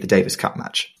probably the Davis Cup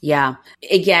match. Yeah.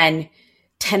 Again,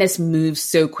 tennis moves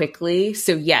so quickly.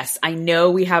 So yes, I know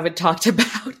we haven't talked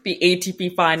about the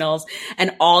ATP Finals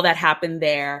and all that happened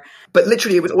there. But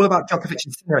literally, it was all about Djokovic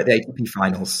and Sinner at the ATP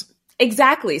Finals.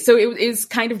 Exactly. So it is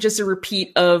kind of just a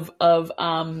repeat of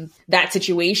that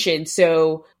situation.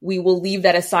 So we will leave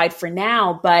that aside for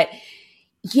now. But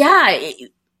yeah,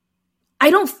 I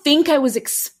don't think I was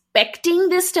expecting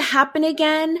this to happen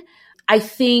again. I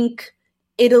think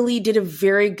Italy did a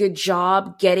very good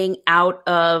job getting out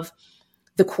of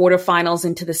the quarterfinals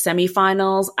into the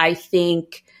semifinals. I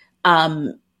think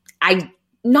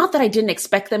not that I didn't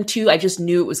expect them to, I just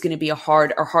knew it was going to be a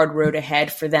hard road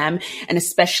ahead for them. And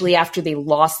especially after they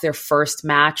lost their first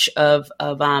match of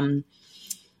that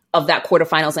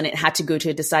quarterfinals and it had to go to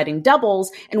a deciding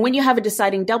doubles. And when you have a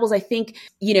deciding doubles, I think,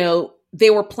 they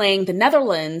were playing the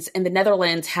Netherlands and the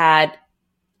Netherlands had,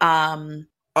 Wesley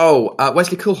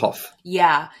Koolhof.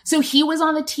 Yeah. So he was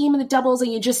on the team in the doubles and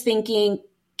you're just thinking,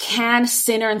 can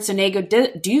Sinner and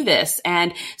Sonego do this?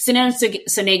 And Sinner and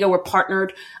Sonego were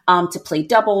partnered to play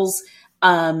doubles.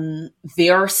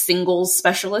 They're singles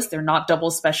specialists. They're not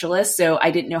doubles specialists. So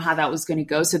I didn't know how that was going to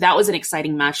go. So that was an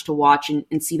exciting match to watch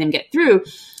and see them get through.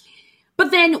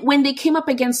 But then when they came up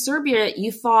against Serbia,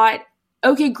 you thought,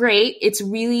 okay, great. It's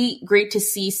really great to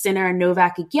see Sinner and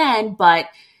Novak again, but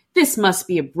this must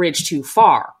be a bridge too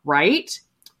far, right?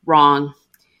 Wrong.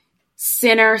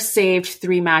 Sinner saved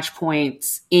 3 match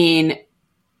points in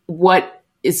what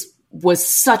was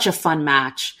such a fun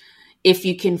match. if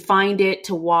you can find it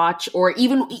to watch, or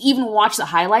even watch the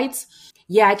highlights.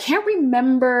 Yeah, I can't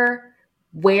remember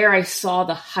where I saw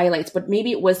the highlights, but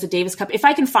maybe it was the Davis Cup. If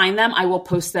I can find them, I will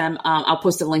post them. I'll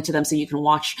post a link to them so you can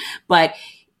watch. But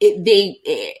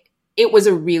it was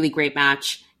a really great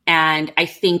match. And I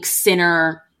think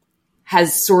Sinner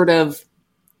has sort of,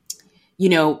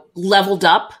 leveled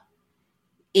up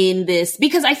in this,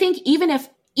 because I think even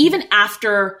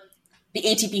after the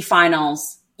ATP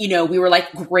finals, we were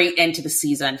like, great end to the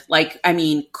season. Like, I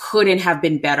mean, couldn't have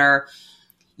been better.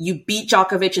 You beat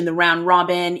Djokovic in the round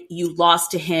robin. You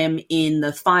lost to him in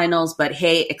the finals, but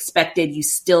hey, expected. You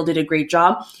still did a great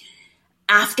job.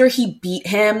 After he beat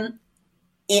him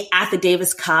at the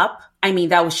Davis Cup, I mean,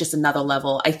 that was just another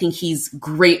level. I think he's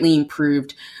greatly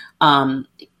improved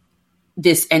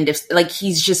this end of, like,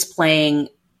 he's just playing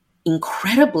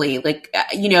incredibly. Like,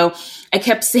 I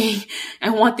kept saying, I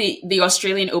want the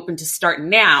Australian Open to start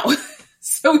now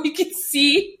so we can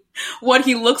see what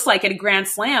he looks like at a Grand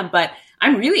Slam. But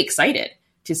I'm really excited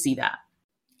to see that.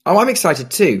 Oh, I'm excited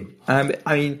too.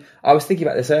 I mean, I was thinking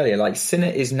about this earlier. Like, Sinner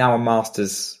is now a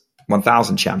Masters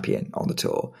 1000 champion on the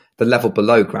tour, the level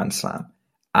below Grand Slam.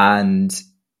 And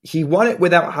he won it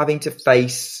without having to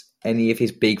face any of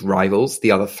his big rivals,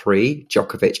 the other three,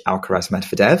 Djokovic, Alcaraz,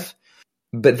 Medvedev.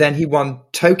 But then he won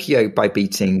Tokyo by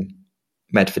beating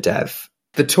Medvedev.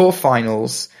 The tour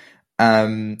finals,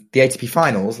 the ATP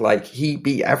finals, like, he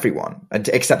beat everyone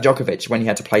except Djokovic when he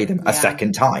had to play them a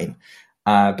second time.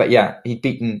 But yeah, he'd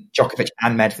beaten Djokovic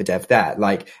and Medvedev there.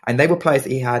 Like, and they were players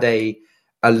that he had a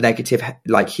negative,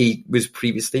 like, he was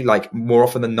previously, like, more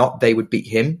often than not, they would beat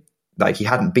him. Like, he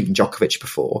hadn't beaten Djokovic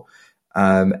before.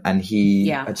 And he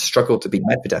had struggled to beat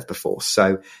Medvedev before.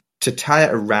 So to turn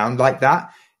it around like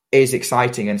that is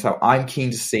exciting. And so I'm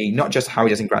keen to see not just how he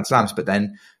does in Grand Slams, but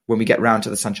then when we get round to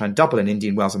the Sunshine Double in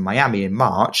Indian Wells and Miami in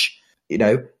March,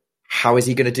 how is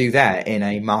he going to do there in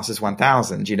a Masters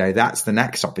 1000? That's the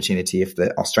next opportunity if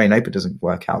the Australian Open doesn't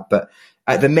work out. But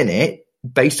at the minute,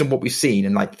 based on what we've seen,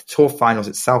 and like the tour finals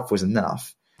itself was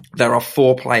enough, there are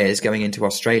 4 players going into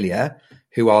Australia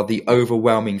who are the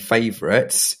overwhelming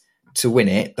favourites to win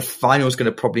it. The final is going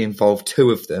to probably involve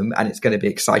 2 of them, and it's going to be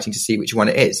exciting to see which one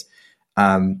it is.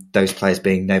 Those players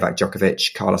being Novak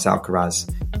Djokovic, Carlos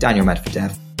Alcaraz, Daniel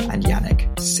Medvedev, and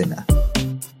Jannik Sinner.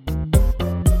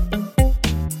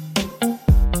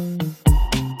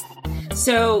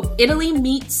 So Italy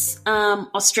meets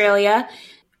Australia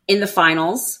in the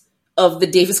finals of the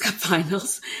Davis Cup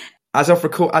finals. As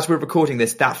we're recording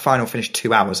this, that final finished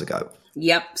 2 hours ago.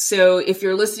 Yep. So if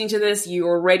you're listening to this, you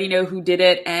already know who did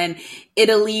it. And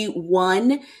Italy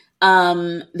won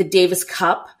the Davis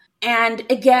Cup. And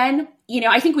again,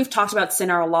 I think we've talked about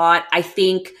Sinner a lot. I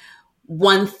think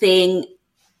one thing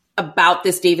about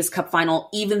this Davis Cup final,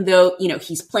 even though,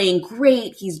 he's playing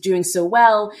great, he's doing so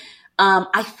well,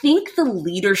 I think the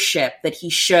leadership that he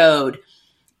showed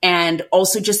and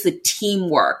also just the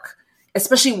teamwork,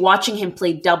 especially watching him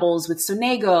play doubles with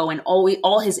Sonego and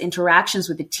all his interactions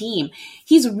with the team,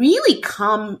 he's really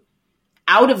come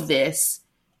out of this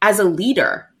as a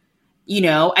leader.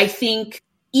 I think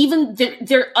even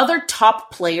there are other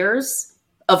top players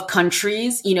of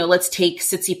countries, let's take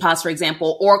Tsitsipas, for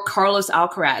example, or Carlos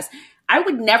Alcaraz. I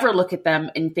would never look at them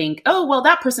and think, oh, well,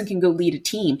 that person can go lead a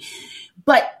team.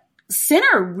 But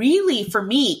Sinner really, for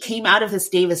me, came out of this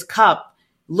Davis Cup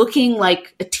looking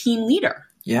like a team leader.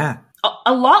 Yeah.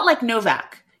 A lot like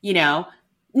Novak,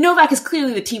 Novak is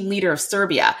clearly the team leader of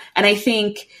Serbia. And I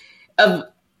think,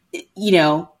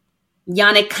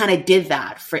 Jannik kind of did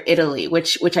that for Italy,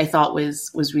 which I thought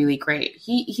was really great.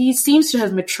 He seems to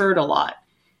have matured a lot,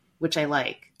 which I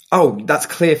like. Oh, that's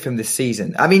clear from this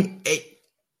season. I mean,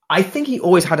 I think he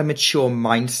always had a mature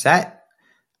mindset,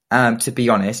 to be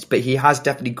honest, but he has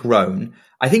definitely grown.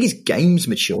 I think his game's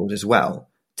matured as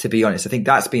well, to be honest. I think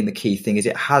that's been the key thing, is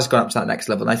it has gone up to that next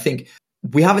level. And I think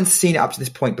we haven't seen it up to this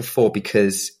point before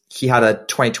because he had a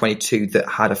 2022 that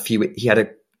had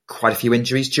quite a few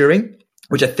injuries during,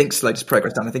 which I think slowed his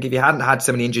progress down. I think if he hadn't had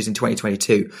so many injuries in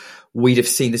 2022, we'd have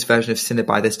seen this version of Sinner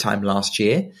by this time last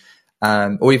year,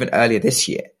 or even earlier this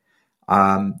year.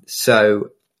 So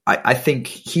I think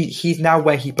he's now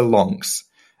where he belongs,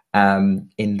 in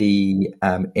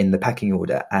the pecking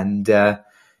order. And,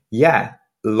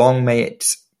 long may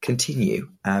it continue.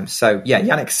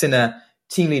 Jannik Sinner,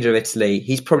 team leader of Italy.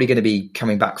 He's probably going to be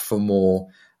coming back for more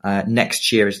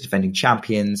next year as defending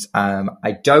champions.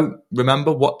 I don't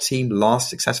remember what team last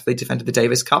successfully defended the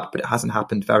Davis Cup, but it hasn't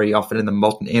happened very often in the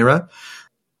modern era.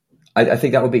 I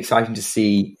think that will be exciting to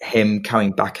see him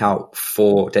coming back out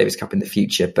for Davis Cup in the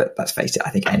future. But let's face it,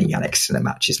 I think any Jannik Sinner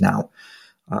match is now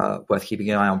worth keeping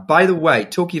an eye on. By the way,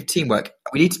 talking of teamwork,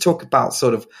 we need to talk about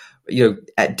sort of,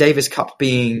 at Davis Cup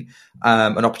being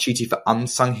an opportunity for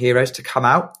unsung heroes to come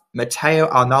out. Matteo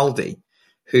Arnaldi,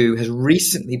 who has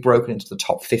recently broken into the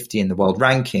top 50 in the world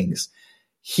rankings,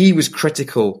 he was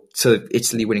critical to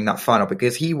Italy winning that final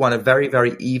because he won a very,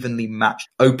 very evenly matched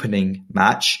opening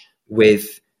match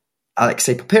with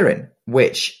Alexei Popyrin,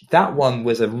 which that one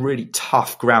was a really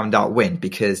tough ground out win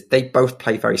because they both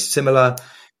play very similar.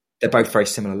 They're both very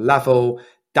similar level.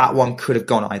 That one could have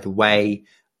gone either way.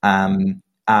 And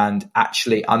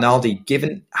actually, Arnaldi,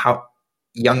 given how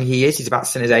young he is, he's about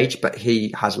Sinner's age, but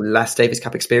he has less Davis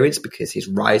Cup experience because his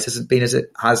rise hasn't been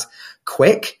as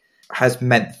quick, has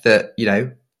meant that,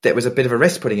 there was a bit of a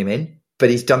risk putting him in, but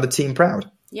he's done the team proud.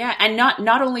 Yeah, and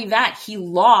not only that, he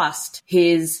lost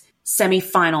his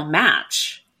semifinal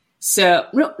match. So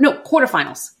no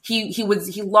quarterfinals. He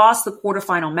lost the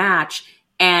quarterfinal match,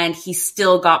 and he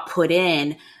still got put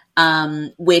in,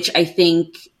 which I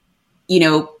think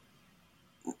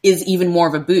is even more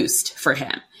of a boost for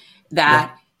him.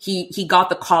 That he got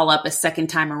the call up a second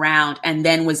time around, and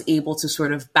then was able to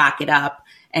sort of back it up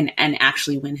and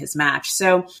actually win his match.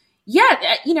 So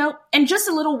yeah, and just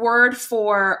a little word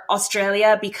for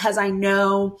Australia, because I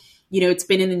know, it's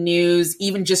been in the news,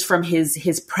 even just from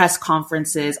his press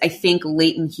conferences. I think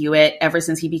Leighton Hewitt, ever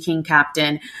since he became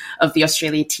captain of the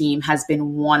Australia team, has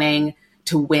been wanting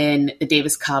to win the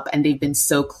Davis Cup, and they've been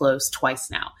so close twice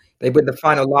now. They won the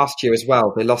final last year as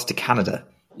well. They lost to Canada.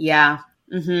 Yeah.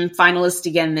 Finalist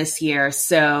again this year.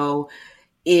 So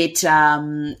it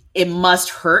must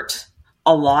hurt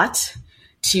a lot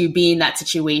to be in that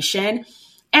situation.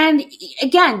 And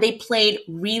again, they played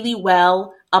really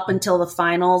well up until the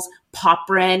finals.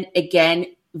 Popyrin, again,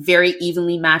 very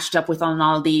evenly matched up with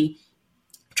Arnaldi,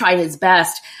 tried his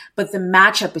best. But the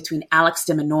matchup between Alex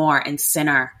de Minaur and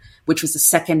Sinner, which was a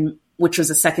second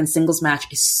singles match,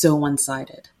 is so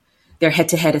one-sided. Their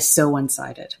head-to-head is so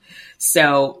one-sided.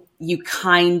 So you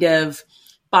kind of,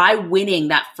 by winning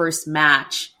that first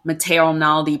match, Matteo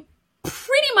Arnaldi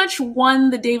pretty much won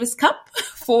the Davis Cup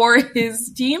for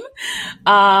his team,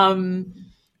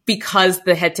 because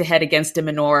the head-to-head against de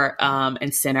Minaur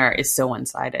and Sinner is so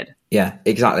one-sided. Yeah,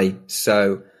 exactly.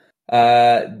 So,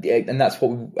 and that's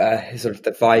what sort of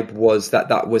the vibe was,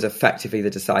 that was effectively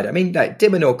the decider. I mean, de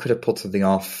Minaur could have pulled something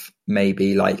off,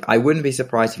 maybe. Like, I wouldn't be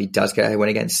surprised if he does get a win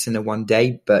against Sinner one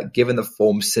day, but given the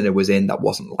form Sinner was in, that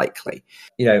wasn't likely.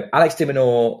 Alex de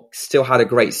Minaur still had a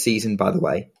great season, by the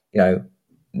way.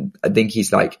 I think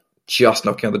he's just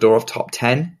knocking on the door of top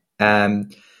 10,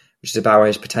 which is about where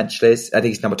his potential is. I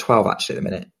think he's number 12 actually at the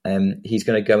minute. He's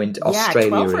going to go into Australia.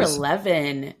 12 or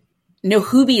 11. No,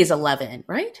 Hubie is 11,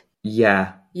 right?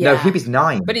 Yeah. No, Hubie's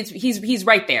 9. But he's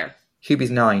right there.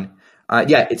 Hubie's 9.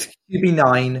 It's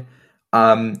Hubie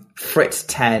 9, Fritz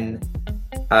 10,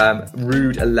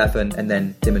 Ruud 11, and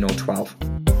then de Minaur 12.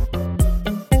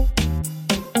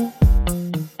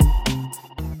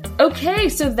 Okay,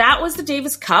 so that was the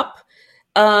Davis Cup.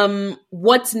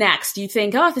 What's next? Do you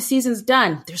think, the season's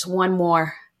done? There's one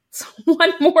more.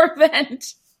 One more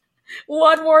event.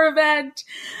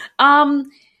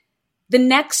 The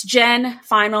next gen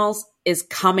finals is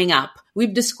coming up.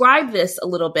 We've described this a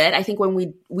little bit. I think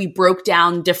when we broke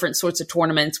down different sorts of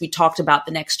tournaments, we talked about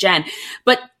the next gen.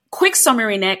 But quick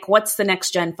summary, Nick, what's the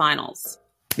next gen finals?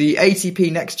 The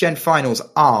ATP next gen finals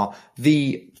are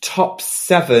the top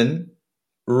 7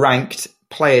 ranked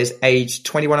players aged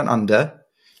 21 and under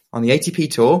on the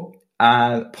ATP tour,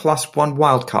 plus 1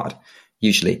 wildcard,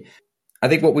 usually. I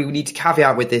think what we need to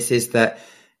caveat with this is that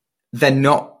they're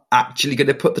not actually going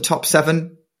to put the top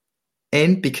 7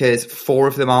 in because 4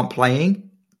 of them aren't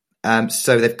playing.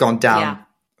 So they've gone down,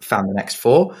 found the next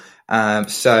 4.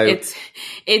 So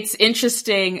it's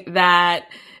interesting that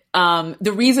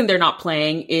the reason they're not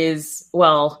playing is,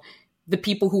 the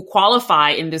people who qualify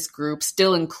in this group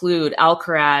still include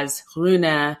Alcaraz, Rune.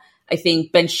 I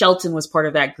think Ben Shelton was part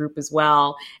of that group as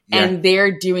well. Yeah. And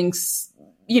they're doing,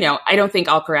 I don't think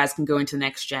Alcaraz can go into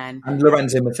next gen. And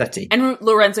Lorenzo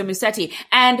Musetti.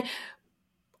 And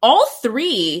all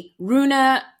 3,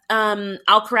 Rune,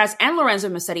 Alcaraz, and Lorenzo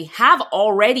Musetti, have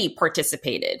already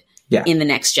participated in the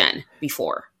next gen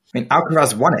before. I mean,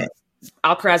 Alcaraz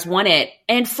won it.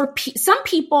 And for some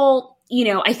people,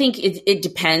 I think it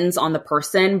depends on the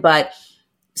person, but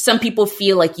some people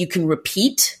feel like you can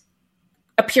repeat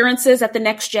appearances at the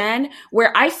next gen,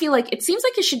 where I feel like it seems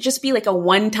like it should just be like a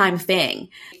one-time thing.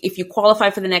 If you qualify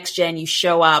for the next gen, you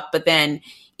show up, but then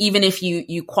even if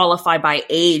you qualify by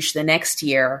age the next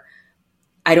year,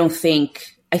 I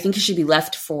think it should be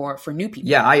left for new people.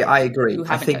 Yeah, I agree.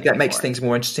 I think that makes things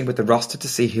more interesting with the roster to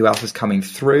see who else is coming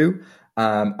through.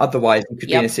 Otherwise, you could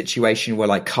be in a situation where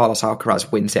like Carlos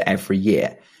Alcaraz wins it every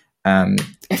year.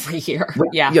 Every year.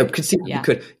 Yeah. Conceivably you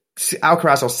could.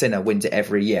 Alcaraz or Sinner wins it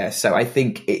every year. So I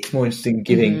think it's more interesting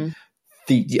giving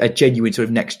a genuine sort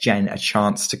of next gen a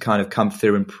chance to kind of come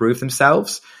through and prove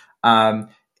themselves.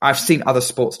 I've seen other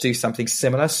sports do something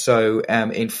similar. So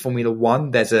in Formula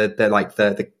One, there's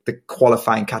the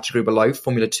qualifying category below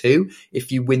Formula 2.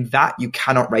 If you win that, you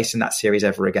cannot race in that series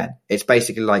ever again. It's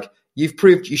basically like you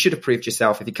should have proved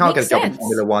yourself. If you can't get a job in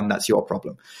Formula One, that's your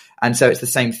problem. And so it's the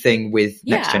same thing with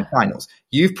next gen finals.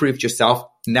 You've proved yourself.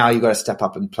 Now you've got to step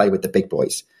up and play with the big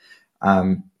boys.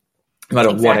 No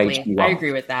matter what age you are. I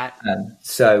agree with that.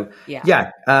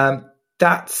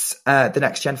 That's the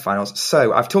next gen finals.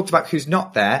 So I've talked about who's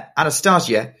not there.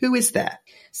 Anastasia, who is there?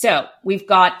 So we've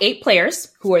got 8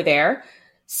 players who are there,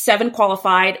 7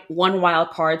 qualified, 1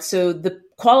 wild card. So the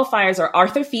qualifiers are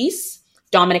Arthur Fils,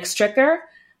 Dominic Stricker,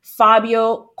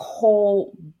 Fabio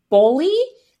Colboli,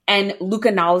 and Luca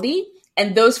Naldi.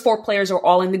 And those 4 players are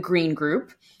all in the green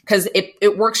group because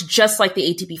it works just like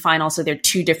the ATP final. So they're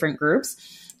 2 different groups.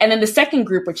 And then the second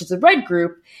group, which is the red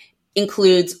group,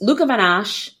 includes Luca Van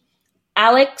Assche,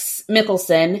 Alex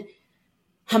Michelsen,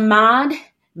 Hamad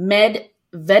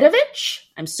Medvedevic.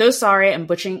 I'm so sorry, I'm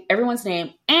butchering everyone's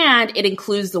name. And it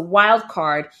includes the wild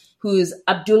card, who's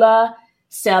Abdullah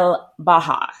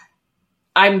Selbahar.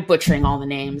 I'm butchering all the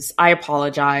names. I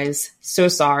apologize. So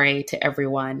sorry to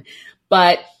everyone.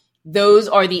 But those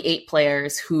are the 8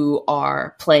 players who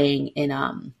are playing in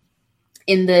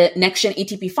the Next Gen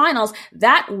ATP Finals.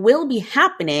 That will be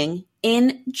happening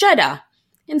in Jeddah,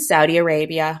 in Saudi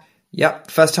Arabia.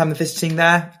 Yep, first time they're visiting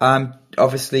there.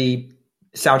 Obviously,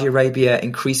 Saudi Arabia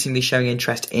increasingly showing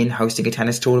interest in hosting a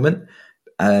tennis tournament.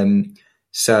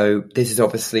 So this is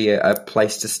obviously a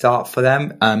place to start for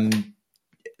them.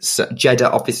 So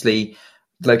Jeddah, obviously,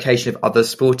 location of other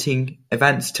sporting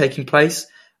events taking place.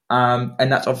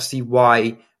 And that's obviously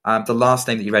why the last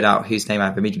name that you read out, whose name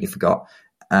I've immediately forgot,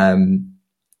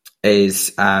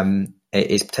 is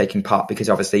taking part because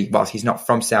obviously, whilst he's not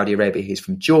from Saudi Arabia, he's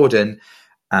from Jordan.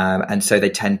 And so they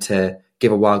tend to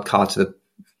give a wild card to the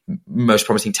most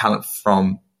promising talent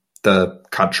from the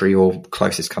country or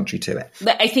closest country to it.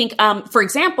 I think, for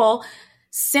example,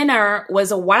 Sinner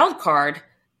was a wild card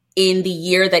in the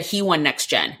year that he won Next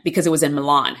Gen because it was in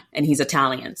Milan and he's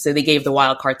Italian. So they gave the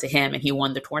wild card to him and he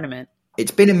won the tournament.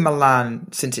 It's been in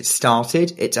Milan since it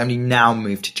started. It's only now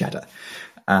moved to Jeddah.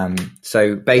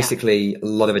 So basically a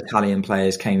lot of Italian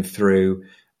players came through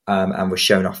and were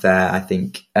shown off there. I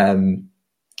think, now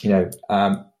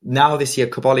this year,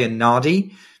 Colboli and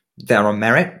Nardi, they're on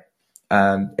merit.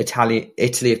 Italy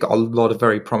have got a lot of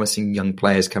very promising young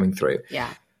players coming through.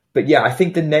 Yeah. But yeah, I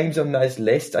think the names on this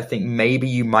list, I think maybe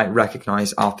you might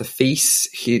recognize Arthur Fils.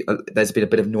 There's been a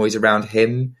bit of noise around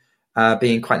him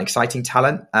being quite an exciting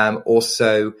talent.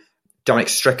 Also, Dominic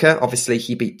Stricker, obviously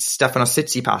he beat Stefanos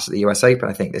Tsitsipas at the US Open,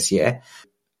 I think, this year.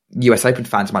 US Open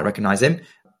fans might recognize him.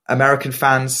 American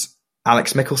fans,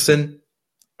 Alex Michelsen.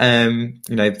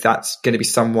 That's going to be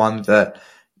someone that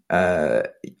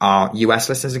our US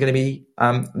listeners are going to be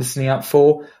listening out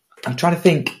for. I'm trying to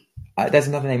think. There's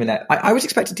another name in there. I was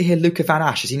expected to hear Luca Van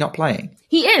Assche. Is he not playing?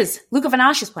 He is. Luca Van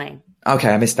Assche is playing. Okay,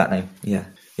 I missed that name.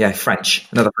 Yeah, French.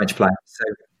 Another French player.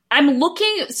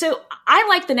 So I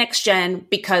like the Next Gen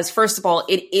because, first of all,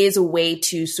 it is a way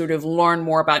to sort of learn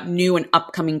more about new and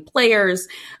upcoming players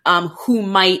who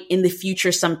might in the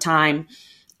future sometime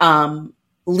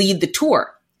lead the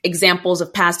tour. Examples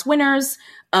of past winners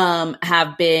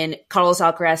have been Carlos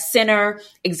Alcaraz, Sinner.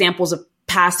 Examples of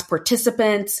past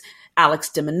participants, Alex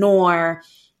de Minaur,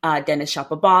 Denis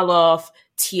Shapovalov,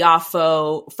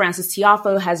 Tiafoe. Francis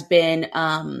Tiafoe has been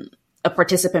a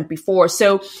participant before.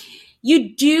 So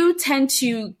you do tend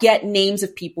to get names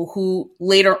of people who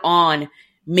later on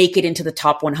make it into the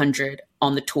top 100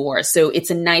 on the tour. So it's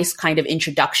a nice kind of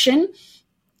introduction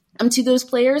to those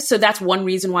players. So that's one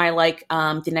reason why I like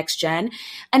the Next Gen.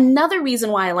 Another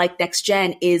reason why I like Next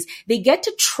Gen is they get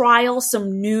to trial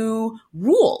some new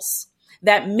rules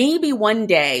that maybe one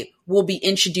day will be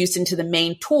introduced into the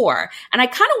main tour. And I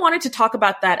kind of wanted to talk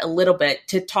about that a little bit,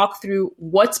 to talk through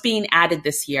what's being added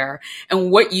this year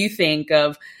and what you think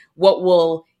of what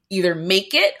will either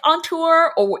make it on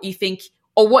tour or what you think,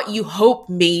 or what you hope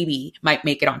maybe might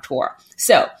make it on tour.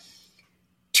 So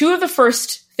 2 of the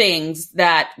first things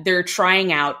that they're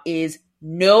trying out is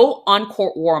no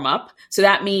on-court warm-up. So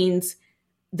that means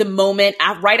the moment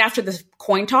right after the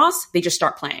coin toss, they just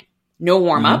start playing. No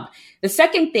warm-up. Mm-hmm. The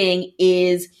second thing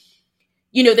is,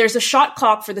 there's a shot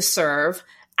clock for the serve.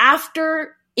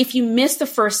 If you miss the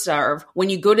first serve, when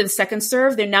you go to the second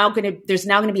serve, there's now going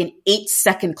to be an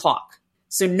 8-second clock.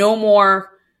 So no more,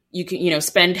 you can,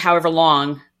 spend however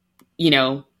long,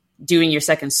 doing your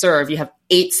second serve. You have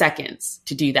 8 seconds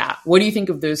to do that. What do you think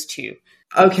of those two?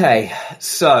 Okay,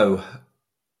 so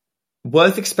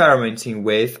worth experimenting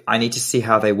with. I need to see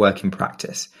how they work in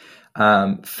practice.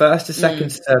 First to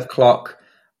second serve clock,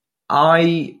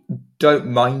 I don't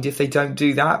mind if they don't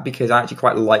do that, because I actually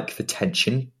quite like the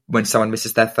tension when someone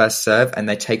misses their first serve and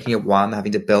they're taking a while and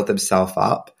having to build themselves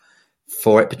up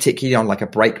for it, particularly on like a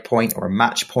break point or a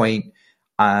match point.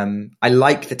 I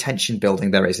like the tension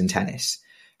building there is in tennis.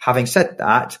 Having said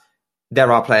that,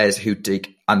 there are players who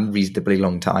take unreasonably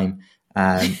long time,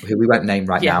 who we won't name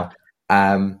right now.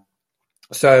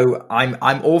 So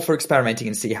I'm all for experimenting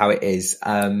and see how it is.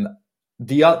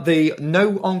 The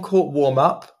no on-court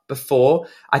warm-up before,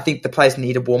 I think the players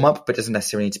need a warm-up, but doesn't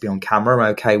necessarily need to be on camera.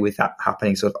 I'm okay with that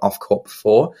happening sort of off-court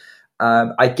before.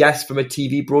 I guess from a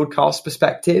TV broadcast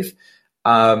perspective,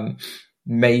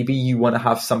 maybe you want to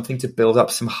have something to build up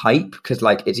some hype, because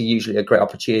like it's usually a great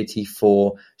opportunity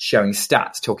for showing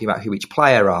stats, talking about who each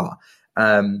player are.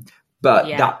 But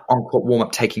that on-court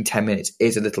warm-up taking 10 minutes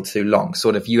is a little too long.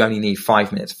 Sort of, you only need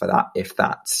 5 minutes for that, if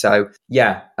that. So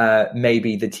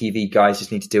maybe the TV guys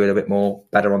just need to do it a bit more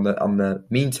better on the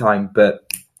meantime.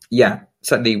 But yeah,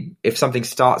 certainly if something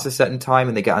starts a certain time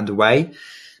and they get underway,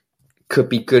 could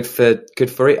be good for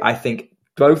it. I think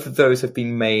both of those have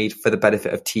been made for the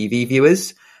benefit of TV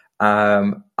viewers.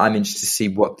 I'm interested to see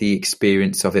what the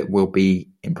experience of it will be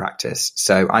in practice.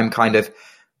 So I'm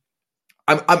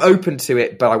I'm open to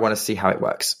it, but I want to see how it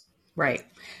works. Right.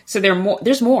 So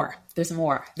there's more.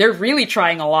 They're really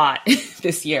trying a lot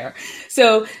this year.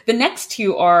 So the next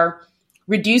two are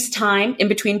reduced time in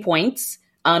between points.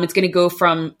 It's going to go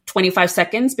from 25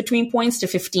 seconds between points to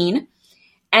 15.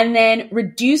 And then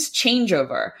reduced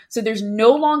changeover. So there's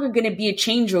no longer going to be a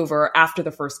changeover after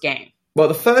the first game. Well,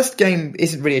 the first game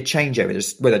isn't really a changeover.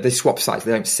 Just whether they swap sides,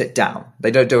 they don't sit down. They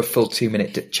don't do a full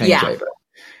 2-minute changeover.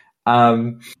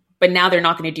 Yeah. But now they're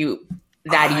not going to do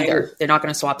that either. They're not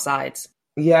going to swap sides.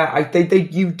 Yeah,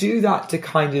 you do that to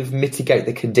kind of mitigate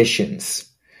the conditions.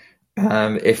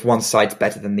 If one side's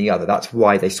better than the other, that's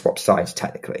why they swap sides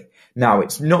technically. Now,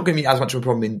 it's not going to be as much of a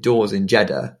problem indoors in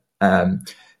Jeddah. I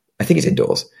think it's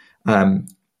indoors.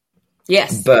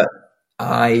 Yes, but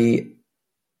I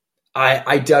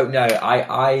don't know.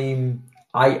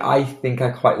 I think I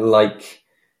quite like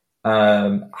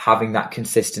having that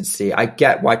consistency. I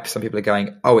get why some people are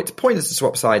going, oh, it's pointless to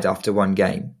swap sides after one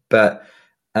game, but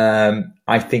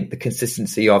I think the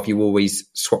consistency of you always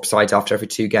swap sides after every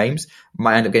 2 games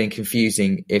might end up getting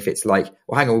confusing if it's like,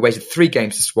 well, hang on, we waited 3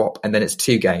 games to swap and then it's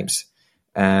 2 games.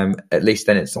 At least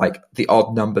then it's like the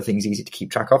odd number thing's easy to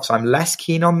keep track of. So I'm less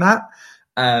keen on that.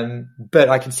 But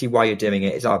I can see why you're doing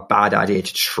it. It's not a bad idea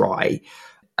to try.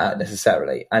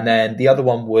 Necessarily. And then the other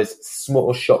one was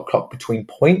small shot clock between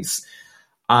points.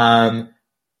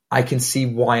 I can see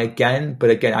why again, but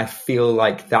again, I feel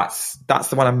like that's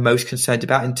the one I'm most concerned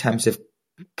about in terms of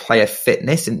player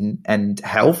fitness and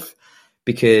health,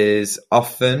 because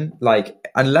often, like,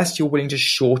 unless you're willing to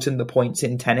shorten the points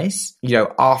in tennis,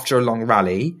 after a long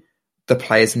rally, the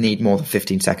players need more than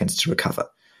 15 seconds to recover.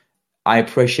 I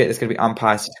appreciate there's going to be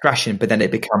umpire's discretion, but then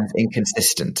it becomes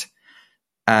inconsistent.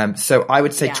 So I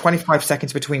would say 25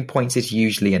 seconds between points is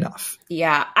usually enough.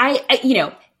 Yeah.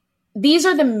 These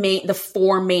are the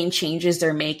 4 main changes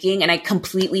they're making. And I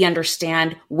completely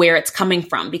understand where it's coming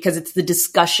from, because it's the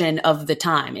discussion of the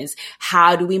time is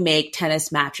how do we make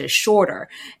tennis matches shorter?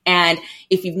 And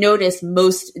if you've noticed,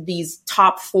 most of these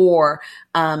top 4,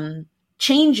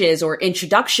 changes or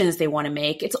introductions they want to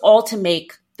make, it's all to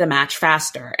make the match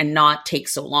faster and not take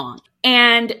so long.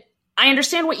 And I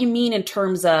understand what you mean in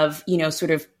terms of,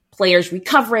 sort of players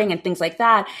recovering and things like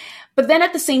that. But then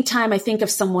at the same time, I think of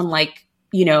someone like,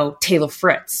 Taylor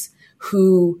Fritz,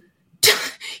 who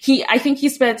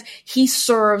he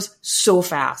serves so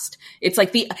fast. It's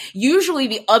like usually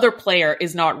the other player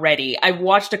is not ready. I've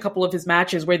watched a couple of his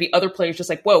matches where the other player is just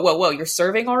like, whoa, you're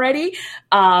serving already.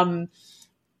 And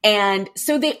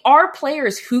so they are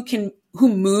players who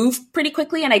move pretty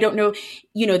quickly. And I don't know,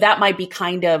 that might be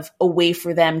kind of a way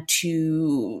for them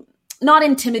to, not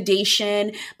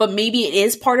intimidation, but maybe it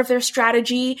is part of their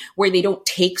strategy where they don't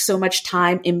take so much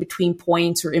time in between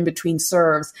points or in between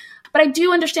serves. But I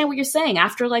do understand what you're saying.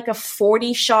 After like a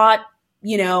 40-shot,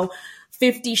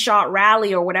 50-shot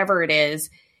rally or whatever it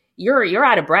is, you're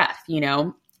out of breath,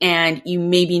 and you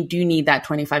maybe do need that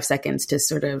 25 seconds to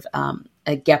sort of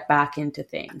get back into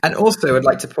things. And also, I'd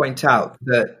like to point out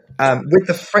that with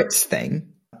the Fritz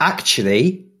thing,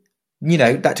 actually,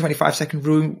 that 25-second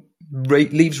rule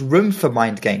leaves room for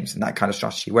mind games and that kind of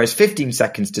strategy, whereas 15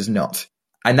 seconds does not.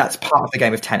 And that's part of the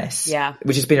game of tennis,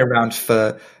 which has been around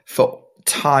for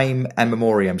time and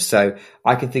memoriam. So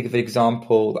I can think of an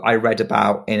example that I read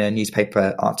about in a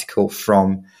newspaper article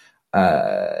from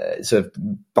sort of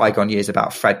bygone years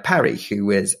about Fred Perry, who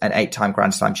was an 8-time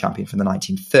Grand Slam champion from the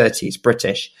 1930s,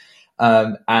 British.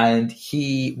 And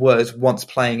he was once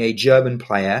playing a German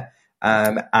player,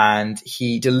 and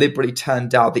he deliberately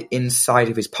turned out the inside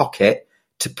of his pocket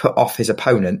to put off his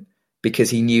opponent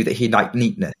because he knew that he liked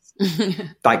neatness.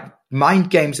 Like, mind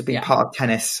games have been part of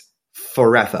tennis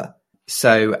forever.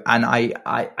 So, and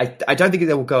I don't think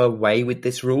they will go away with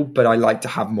this rule, but I like to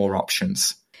have more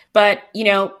options. But, you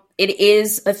know, it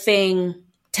is a thing.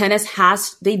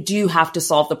 Tennis they do have to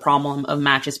solve the problem of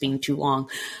matches being too long.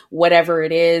 Whatever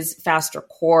it is, faster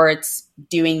courts,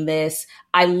 doing this.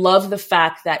 I love the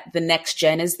fact that the next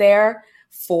gen is there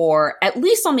for, at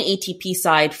least on the ATP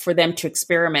side, for them to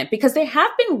experiment, because there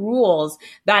have been rules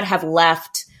that have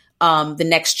left the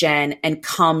next gen and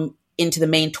come into the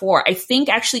main tour. I think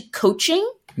actually coaching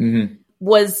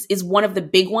is one of the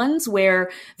big ones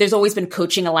where there's always been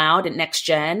coaching allowed at next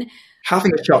gen.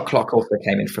 Having a shot clock also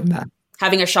came in from that.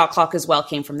 Having a shot clock as well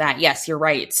came from that. Yes, you're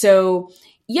right. So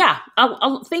yeah,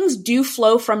 things do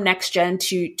flow from next gen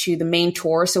to the main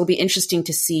tour. So it'll be interesting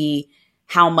to see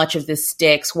how much of this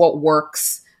sticks, what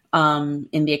works in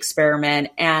the experiment.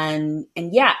 And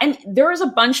yeah, and there is a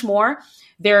bunch more.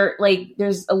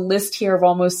 There's a list here of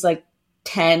almost like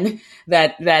 10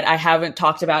 that I haven't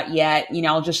talked about yet. You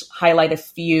know, I'll just highlight a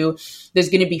few. There's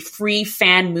going to be free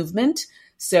fan movement.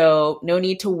 So no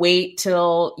need to wait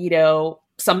till, you know,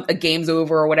 a game's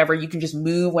over or whatever. You can just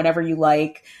move whenever you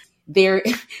like. This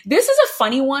is a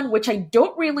funny one, which I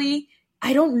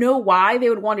don't know why they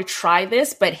would want to try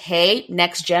this, but hey,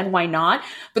 next gen, why not?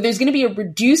 But there's going to be a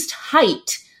reduced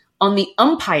height on the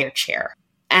umpire chair.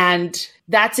 And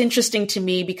that's interesting to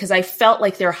me because I felt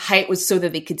like their height was so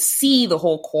that they could see the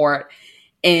whole court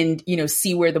and, you know,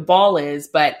 see where the ball is,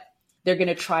 but they're going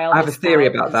to trial. I have a theory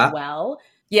about that. Well,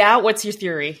 yeah. What's your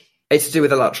theory? It's to do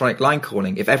with electronic line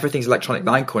calling. If everything's electronic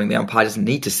line calling, the umpire doesn't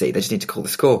need to see. They just need to call the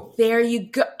score. There you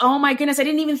go. Oh my goodness. I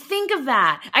didn't even think of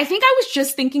that. I think I was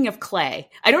just thinking of clay.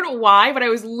 I don't know why, but I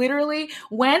was literally,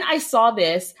 when I saw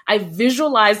this, I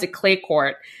visualized a clay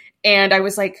court and I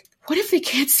was like, what if they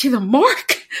can't see the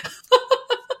mark?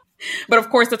 But of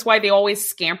course, that's why they always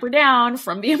scamper down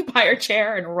from the umpire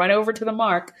chair and run over to the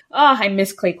mark. Oh, I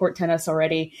miss clay court tennis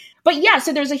already. But yeah,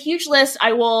 so there's a huge list.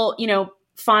 I will, you know,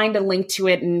 find a link to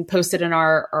it and post it in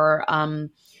our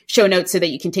show notes so that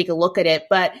you can take a look at it.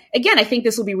 But again, I think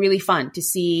this will be really fun to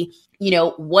see, you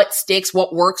know, what sticks,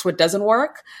 what works, what doesn't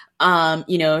work.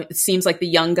 You know, it seems like the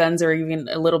young guns are even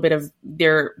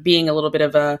they're being a little bit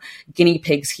of a guinea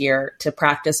pigs here to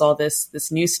practice all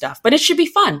this new stuff. But it should be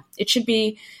fun. It should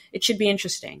be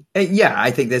interesting. Yeah,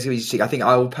 I think there's going to be interesting. I think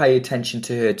I will pay attention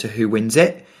to who wins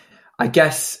it. I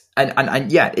guess,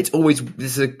 and yeah, this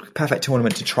is a perfect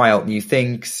tournament to try out new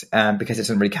things because it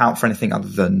doesn't really count for anything other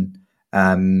than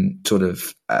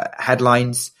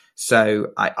headlines.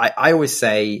 So I always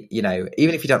say, you know,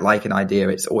 even if you don't like an idea,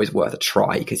 it's always worth a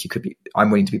try because I'm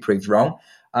willing to be proved wrong.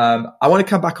 I want to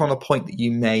come back on a point that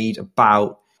you made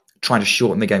about trying to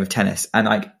shorten the game of tennis.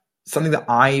 And something that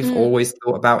I've always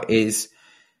thought about is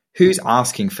who's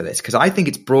asking for this? Because I think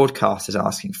it's broadcasters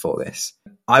asking for this.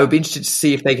 I would be interested to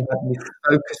see if they can have any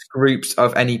focus groups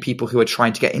of any people who are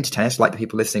trying to get into tennis, like the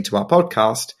people listening to our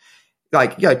podcast.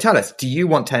 Like, tell us, do you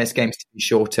want tennis games to be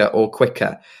shorter or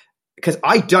quicker? Because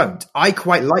I don't. I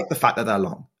quite like the fact that they're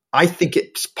long. I think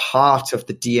it's part of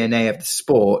the DNA of the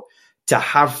sport to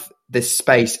have this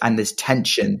space and this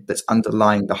tension that's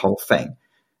underlying the whole thing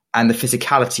and the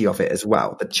physicality of it as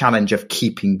well, the challenge of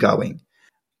keeping going.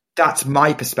 That's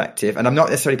my perspective, and I'm not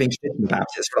necessarily being shitty about it.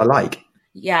 That's what I like.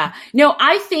 Yeah. No,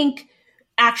 I think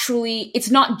actually it's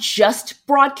not just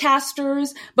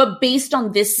broadcasters, but based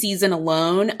on this season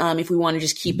alone, if we want to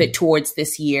just keep it towards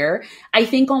this year, I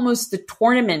think almost the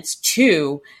tournaments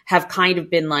too have kind of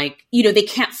been like, you know, they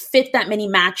can't fit that many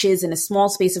matches in a small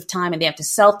space of time and they have to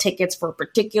sell tickets for a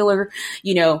particular,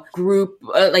 you know, group,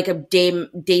 like a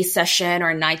day session or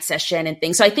a night session and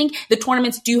things. So I think the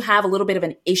tournaments do have a little bit of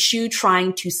an issue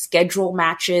trying to schedule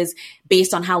matches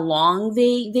based on how long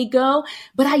they go.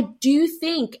 But I do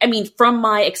think, I mean, from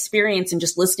my experience and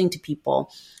just listening to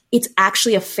people, it's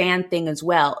actually a fan thing as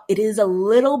well. It is a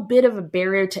little bit of a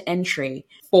barrier to entry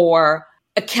for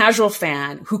a casual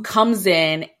fan who comes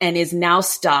in and is now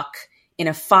stuck in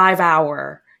a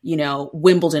 5-hour, you know,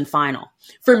 Wimbledon final.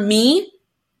 For me,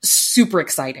 super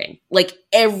exciting. Like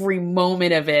every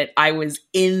moment of it, I was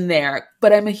in there,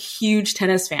 but I'm a huge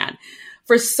tennis fan.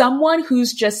 For someone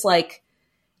who's just like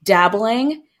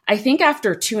dabbling, I think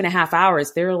after 2.5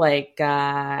 hours, they're like,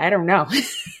 I don't know.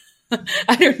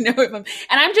 I don't know if and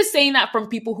I'm just saying that from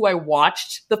people who I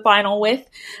watched the final with.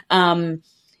 The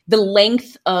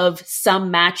length of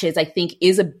some matches, I think,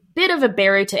 is a bit of a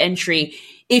barrier to entry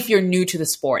if you're new to the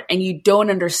sport and you don't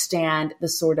understand the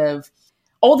sort of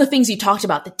all the things you talked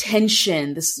about, the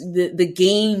tension, the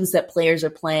games that players are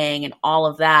playing and all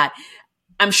of that.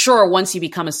 I'm sure once you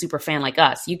become a super fan like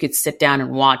us, you could sit down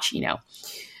and watch,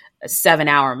 a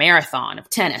 7-hour marathon of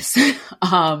tennis.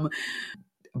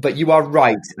 But you are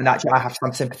right. And actually, I have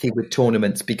some sympathy with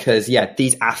tournaments because,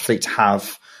 these athletes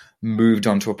have moved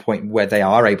on to a point where they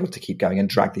are able to keep going and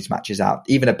drag these matches out.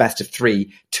 Even a best of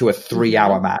 3 to a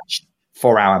 3-hour match,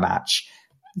 4-hour match.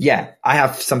 Yeah, I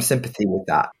have some sympathy with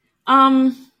that.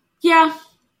 Yeah.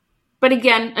 But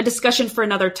again, a discussion for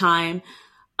another time.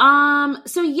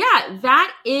 So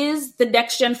that is the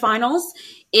Next Gen Finals.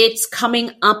 It's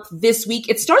coming up this week.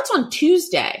 It starts on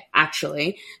Tuesday,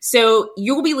 actually. So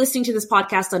you'll be listening to this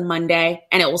podcast on Monday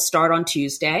and it will start on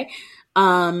Tuesday.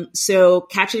 So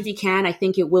catch it if you can. I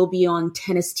think it will be on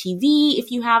Tennis TV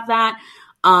if you have that.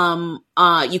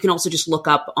 You can also just look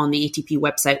up on the ATP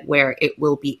website where it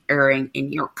will be airing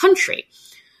in your country.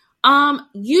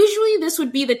 Usually this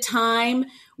would be the time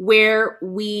where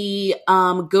we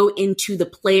go into the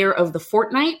player of the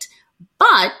fortnight.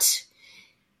 But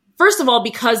first of all,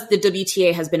 because the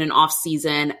WTA has been an off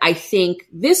season, I think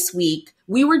this week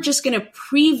we were just going to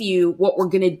preview what we're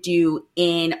going to do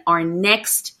in our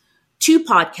next 2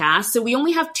 podcasts. So we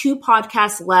only have 2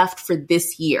 podcasts left for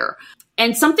this year.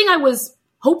 And something I was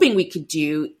hoping we could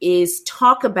do is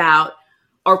talk about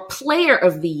our player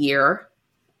of the year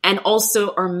and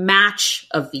also our match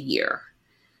of the year.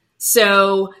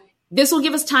 So this will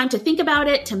give us time to think about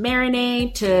it, to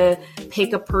marinate, to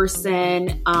pick a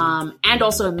person, and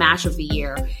also a match of the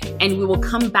year. And we will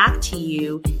come back to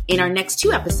you in our next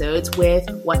 2 episodes with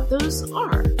what those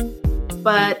are.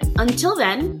 But until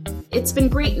then, it's been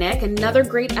great, Nick. Another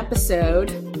great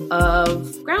episode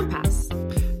of Ground Pass.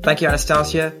 Thank you,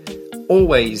 Anastasia.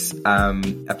 Always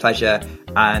a pleasure.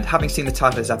 And having seen the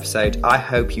title of this episode, I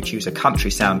hope you choose a country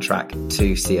soundtrack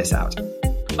to see us out.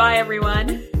 Bye,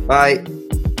 everyone. Bye.